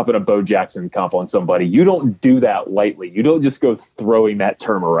like dropping a Bo Jackson comp on somebody. You don't do that lightly. You don't just go throwing that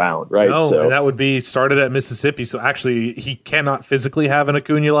term around, right? No, so, and that would be started at Mississippi. So actually, he cannot physically have an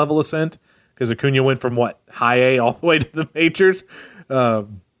Acuna level ascent because Acuna went from high A all the way to the majors. But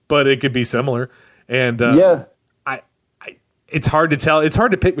it could be similar. And it's hard to tell. It's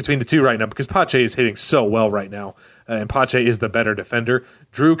hard to pick between the two right now because Pache is hitting so well right now, and Pache is the better defender.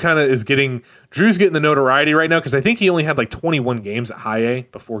 Drew's getting the notoriety right now because I think he only had like 21 games at high A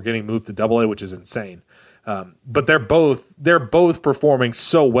before getting moved to double A, which is insane. But they're both performing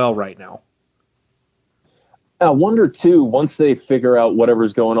so well right now. I wonder too, once they figure out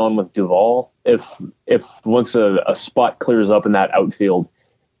whatever's going on with Duvall, if once a spot clears up in that outfield,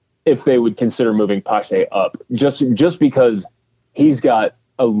 if they would consider moving Pache up, just because he's got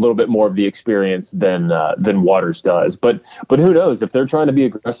a little bit more of the experience than Waters does. But who knows? If they're trying to be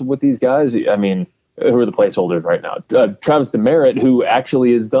aggressive with these guys, I mean, who are the placeholders right now? Travis DeMeritt, who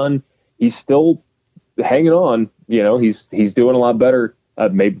actually is done, he's still hanging on. He's doing a lot better.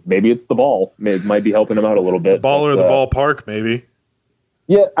 Maybe it's the ball. It might be helping him out a little bit. The ball or the ballpark, maybe.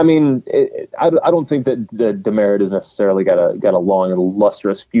 Yeah, I mean, I don't think that DeMeritt has necessarily got a long and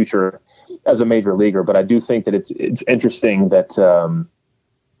lustrous future as a major leaguer, but I do think that it's interesting that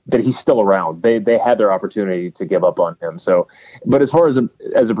he's still around. They had their opportunity to give up on him. So, but as far as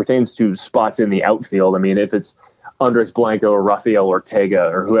it pertains to spots in the outfield, I mean, if it's Andres Blanco or Rafael Ortega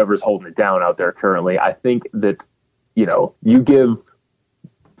or whoever's holding it down out there currently, I think that you give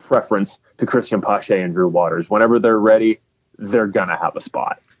preference to Christian Pache and Drew Waters whenever they're ready. They're gonna have a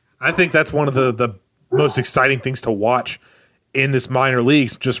spot. I think that's one of the most exciting things to watch in this minor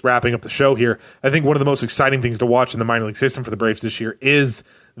leagues. Just wrapping up the show here, I think one of the most exciting things to watch in the minor league system for the Braves this year is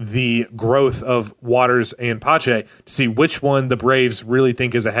the growth of Waters and Pache, to see which one the Braves really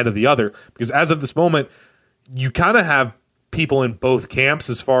think is ahead of the other. Because as of this moment, you kind of have people in both camps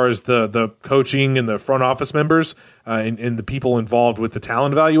as far as the coaching and the front office members and the people involved with the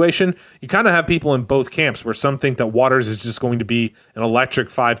talent evaluation. You kind of have people in both camps where some think that Waters is just going to be an electric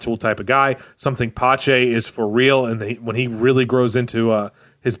 5-tool type of guy. Some think Pache is for real, and when he really grows into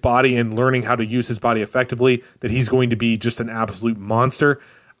his body and learning how to use his body effectively, that he's going to be just an absolute monster.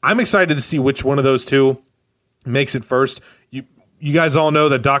 I'm excited to see which one of those two makes it first. You guys all know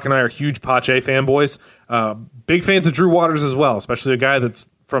that Doc and I are huge Pache fanboys. Big fans of Drew Waters as well, especially a guy that's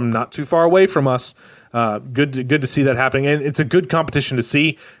from not too far away from us. Good to see that happening. And it's a good competition to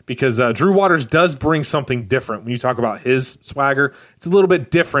see because Drew Waters does bring something different. When you talk about his swagger, it's a little bit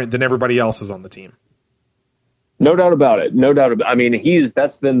different than everybody else's on the team. No doubt about it. I mean,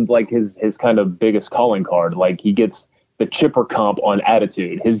 that's been like his kind of biggest calling card. Like, he gets the chipper comp on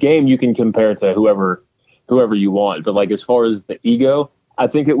attitude. His game you can compare to whoever you want. But like, as far as the ego, I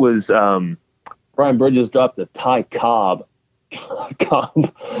think it was Brian Bridges dropped a Ty Cobb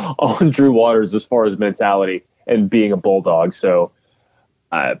comp on Drew Waters as far as mentality and being a bulldog. So,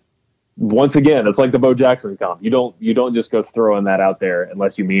 once again, it's like the Bo Jackson comp. You don't just go throwing that out there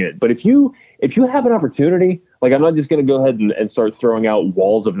unless you mean it. But if you have an opportunity, like, I'm not just going to go ahead and start throwing out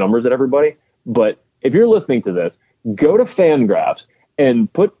walls of numbers at everybody. But if you're listening to this, go to Fangraphs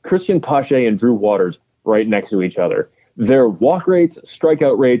and put Christian Pache and Drew Waters right next to each other. Their walk rates,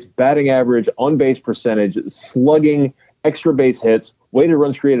 strikeout rates, batting average, on base percentage, slugging, extra base hits, weighted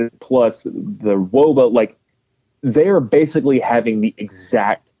runs created plus, the WOBA, like, they are basically having the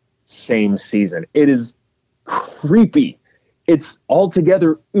exact same season. It is creepy. It's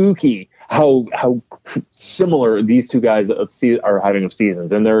altogether ooky how similar these two guys are having of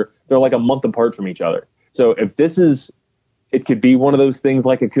seasons, and they're like a month apart from each other. So if this is, it could be one of those things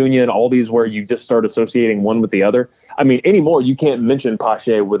like Acuna and all these where you just start associating one with the other. I mean, anymore, you can't mention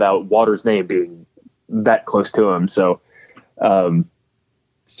Pache without Waters' name being that close to him. So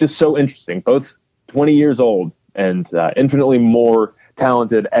it's just so interesting. Both 20 years old and infinitely more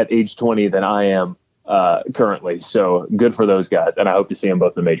talented at age 20 than I am currently. So good for those guys, and I hope to see them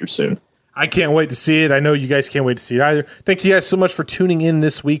both in the majors soon. I can't wait to see it. I know you guys can't wait to see it either. Thank you guys so much for tuning in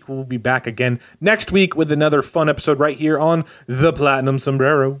this week. We'll be back again next week with another fun episode right here on The Platinum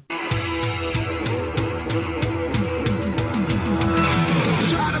Sombrero. Try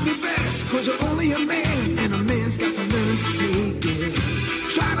to be best, 'cause you're only a man, and a man's got to learn to take it.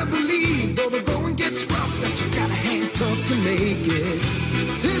 Try to believe, though the going gets rough, that you gotta hang tough to make it.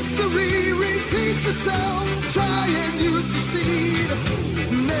 History repeats itself, try and you succeed.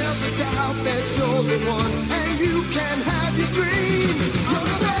 Never doubt that you're the one, and you can have your dream. You're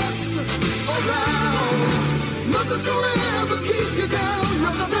the best around. Nothing's going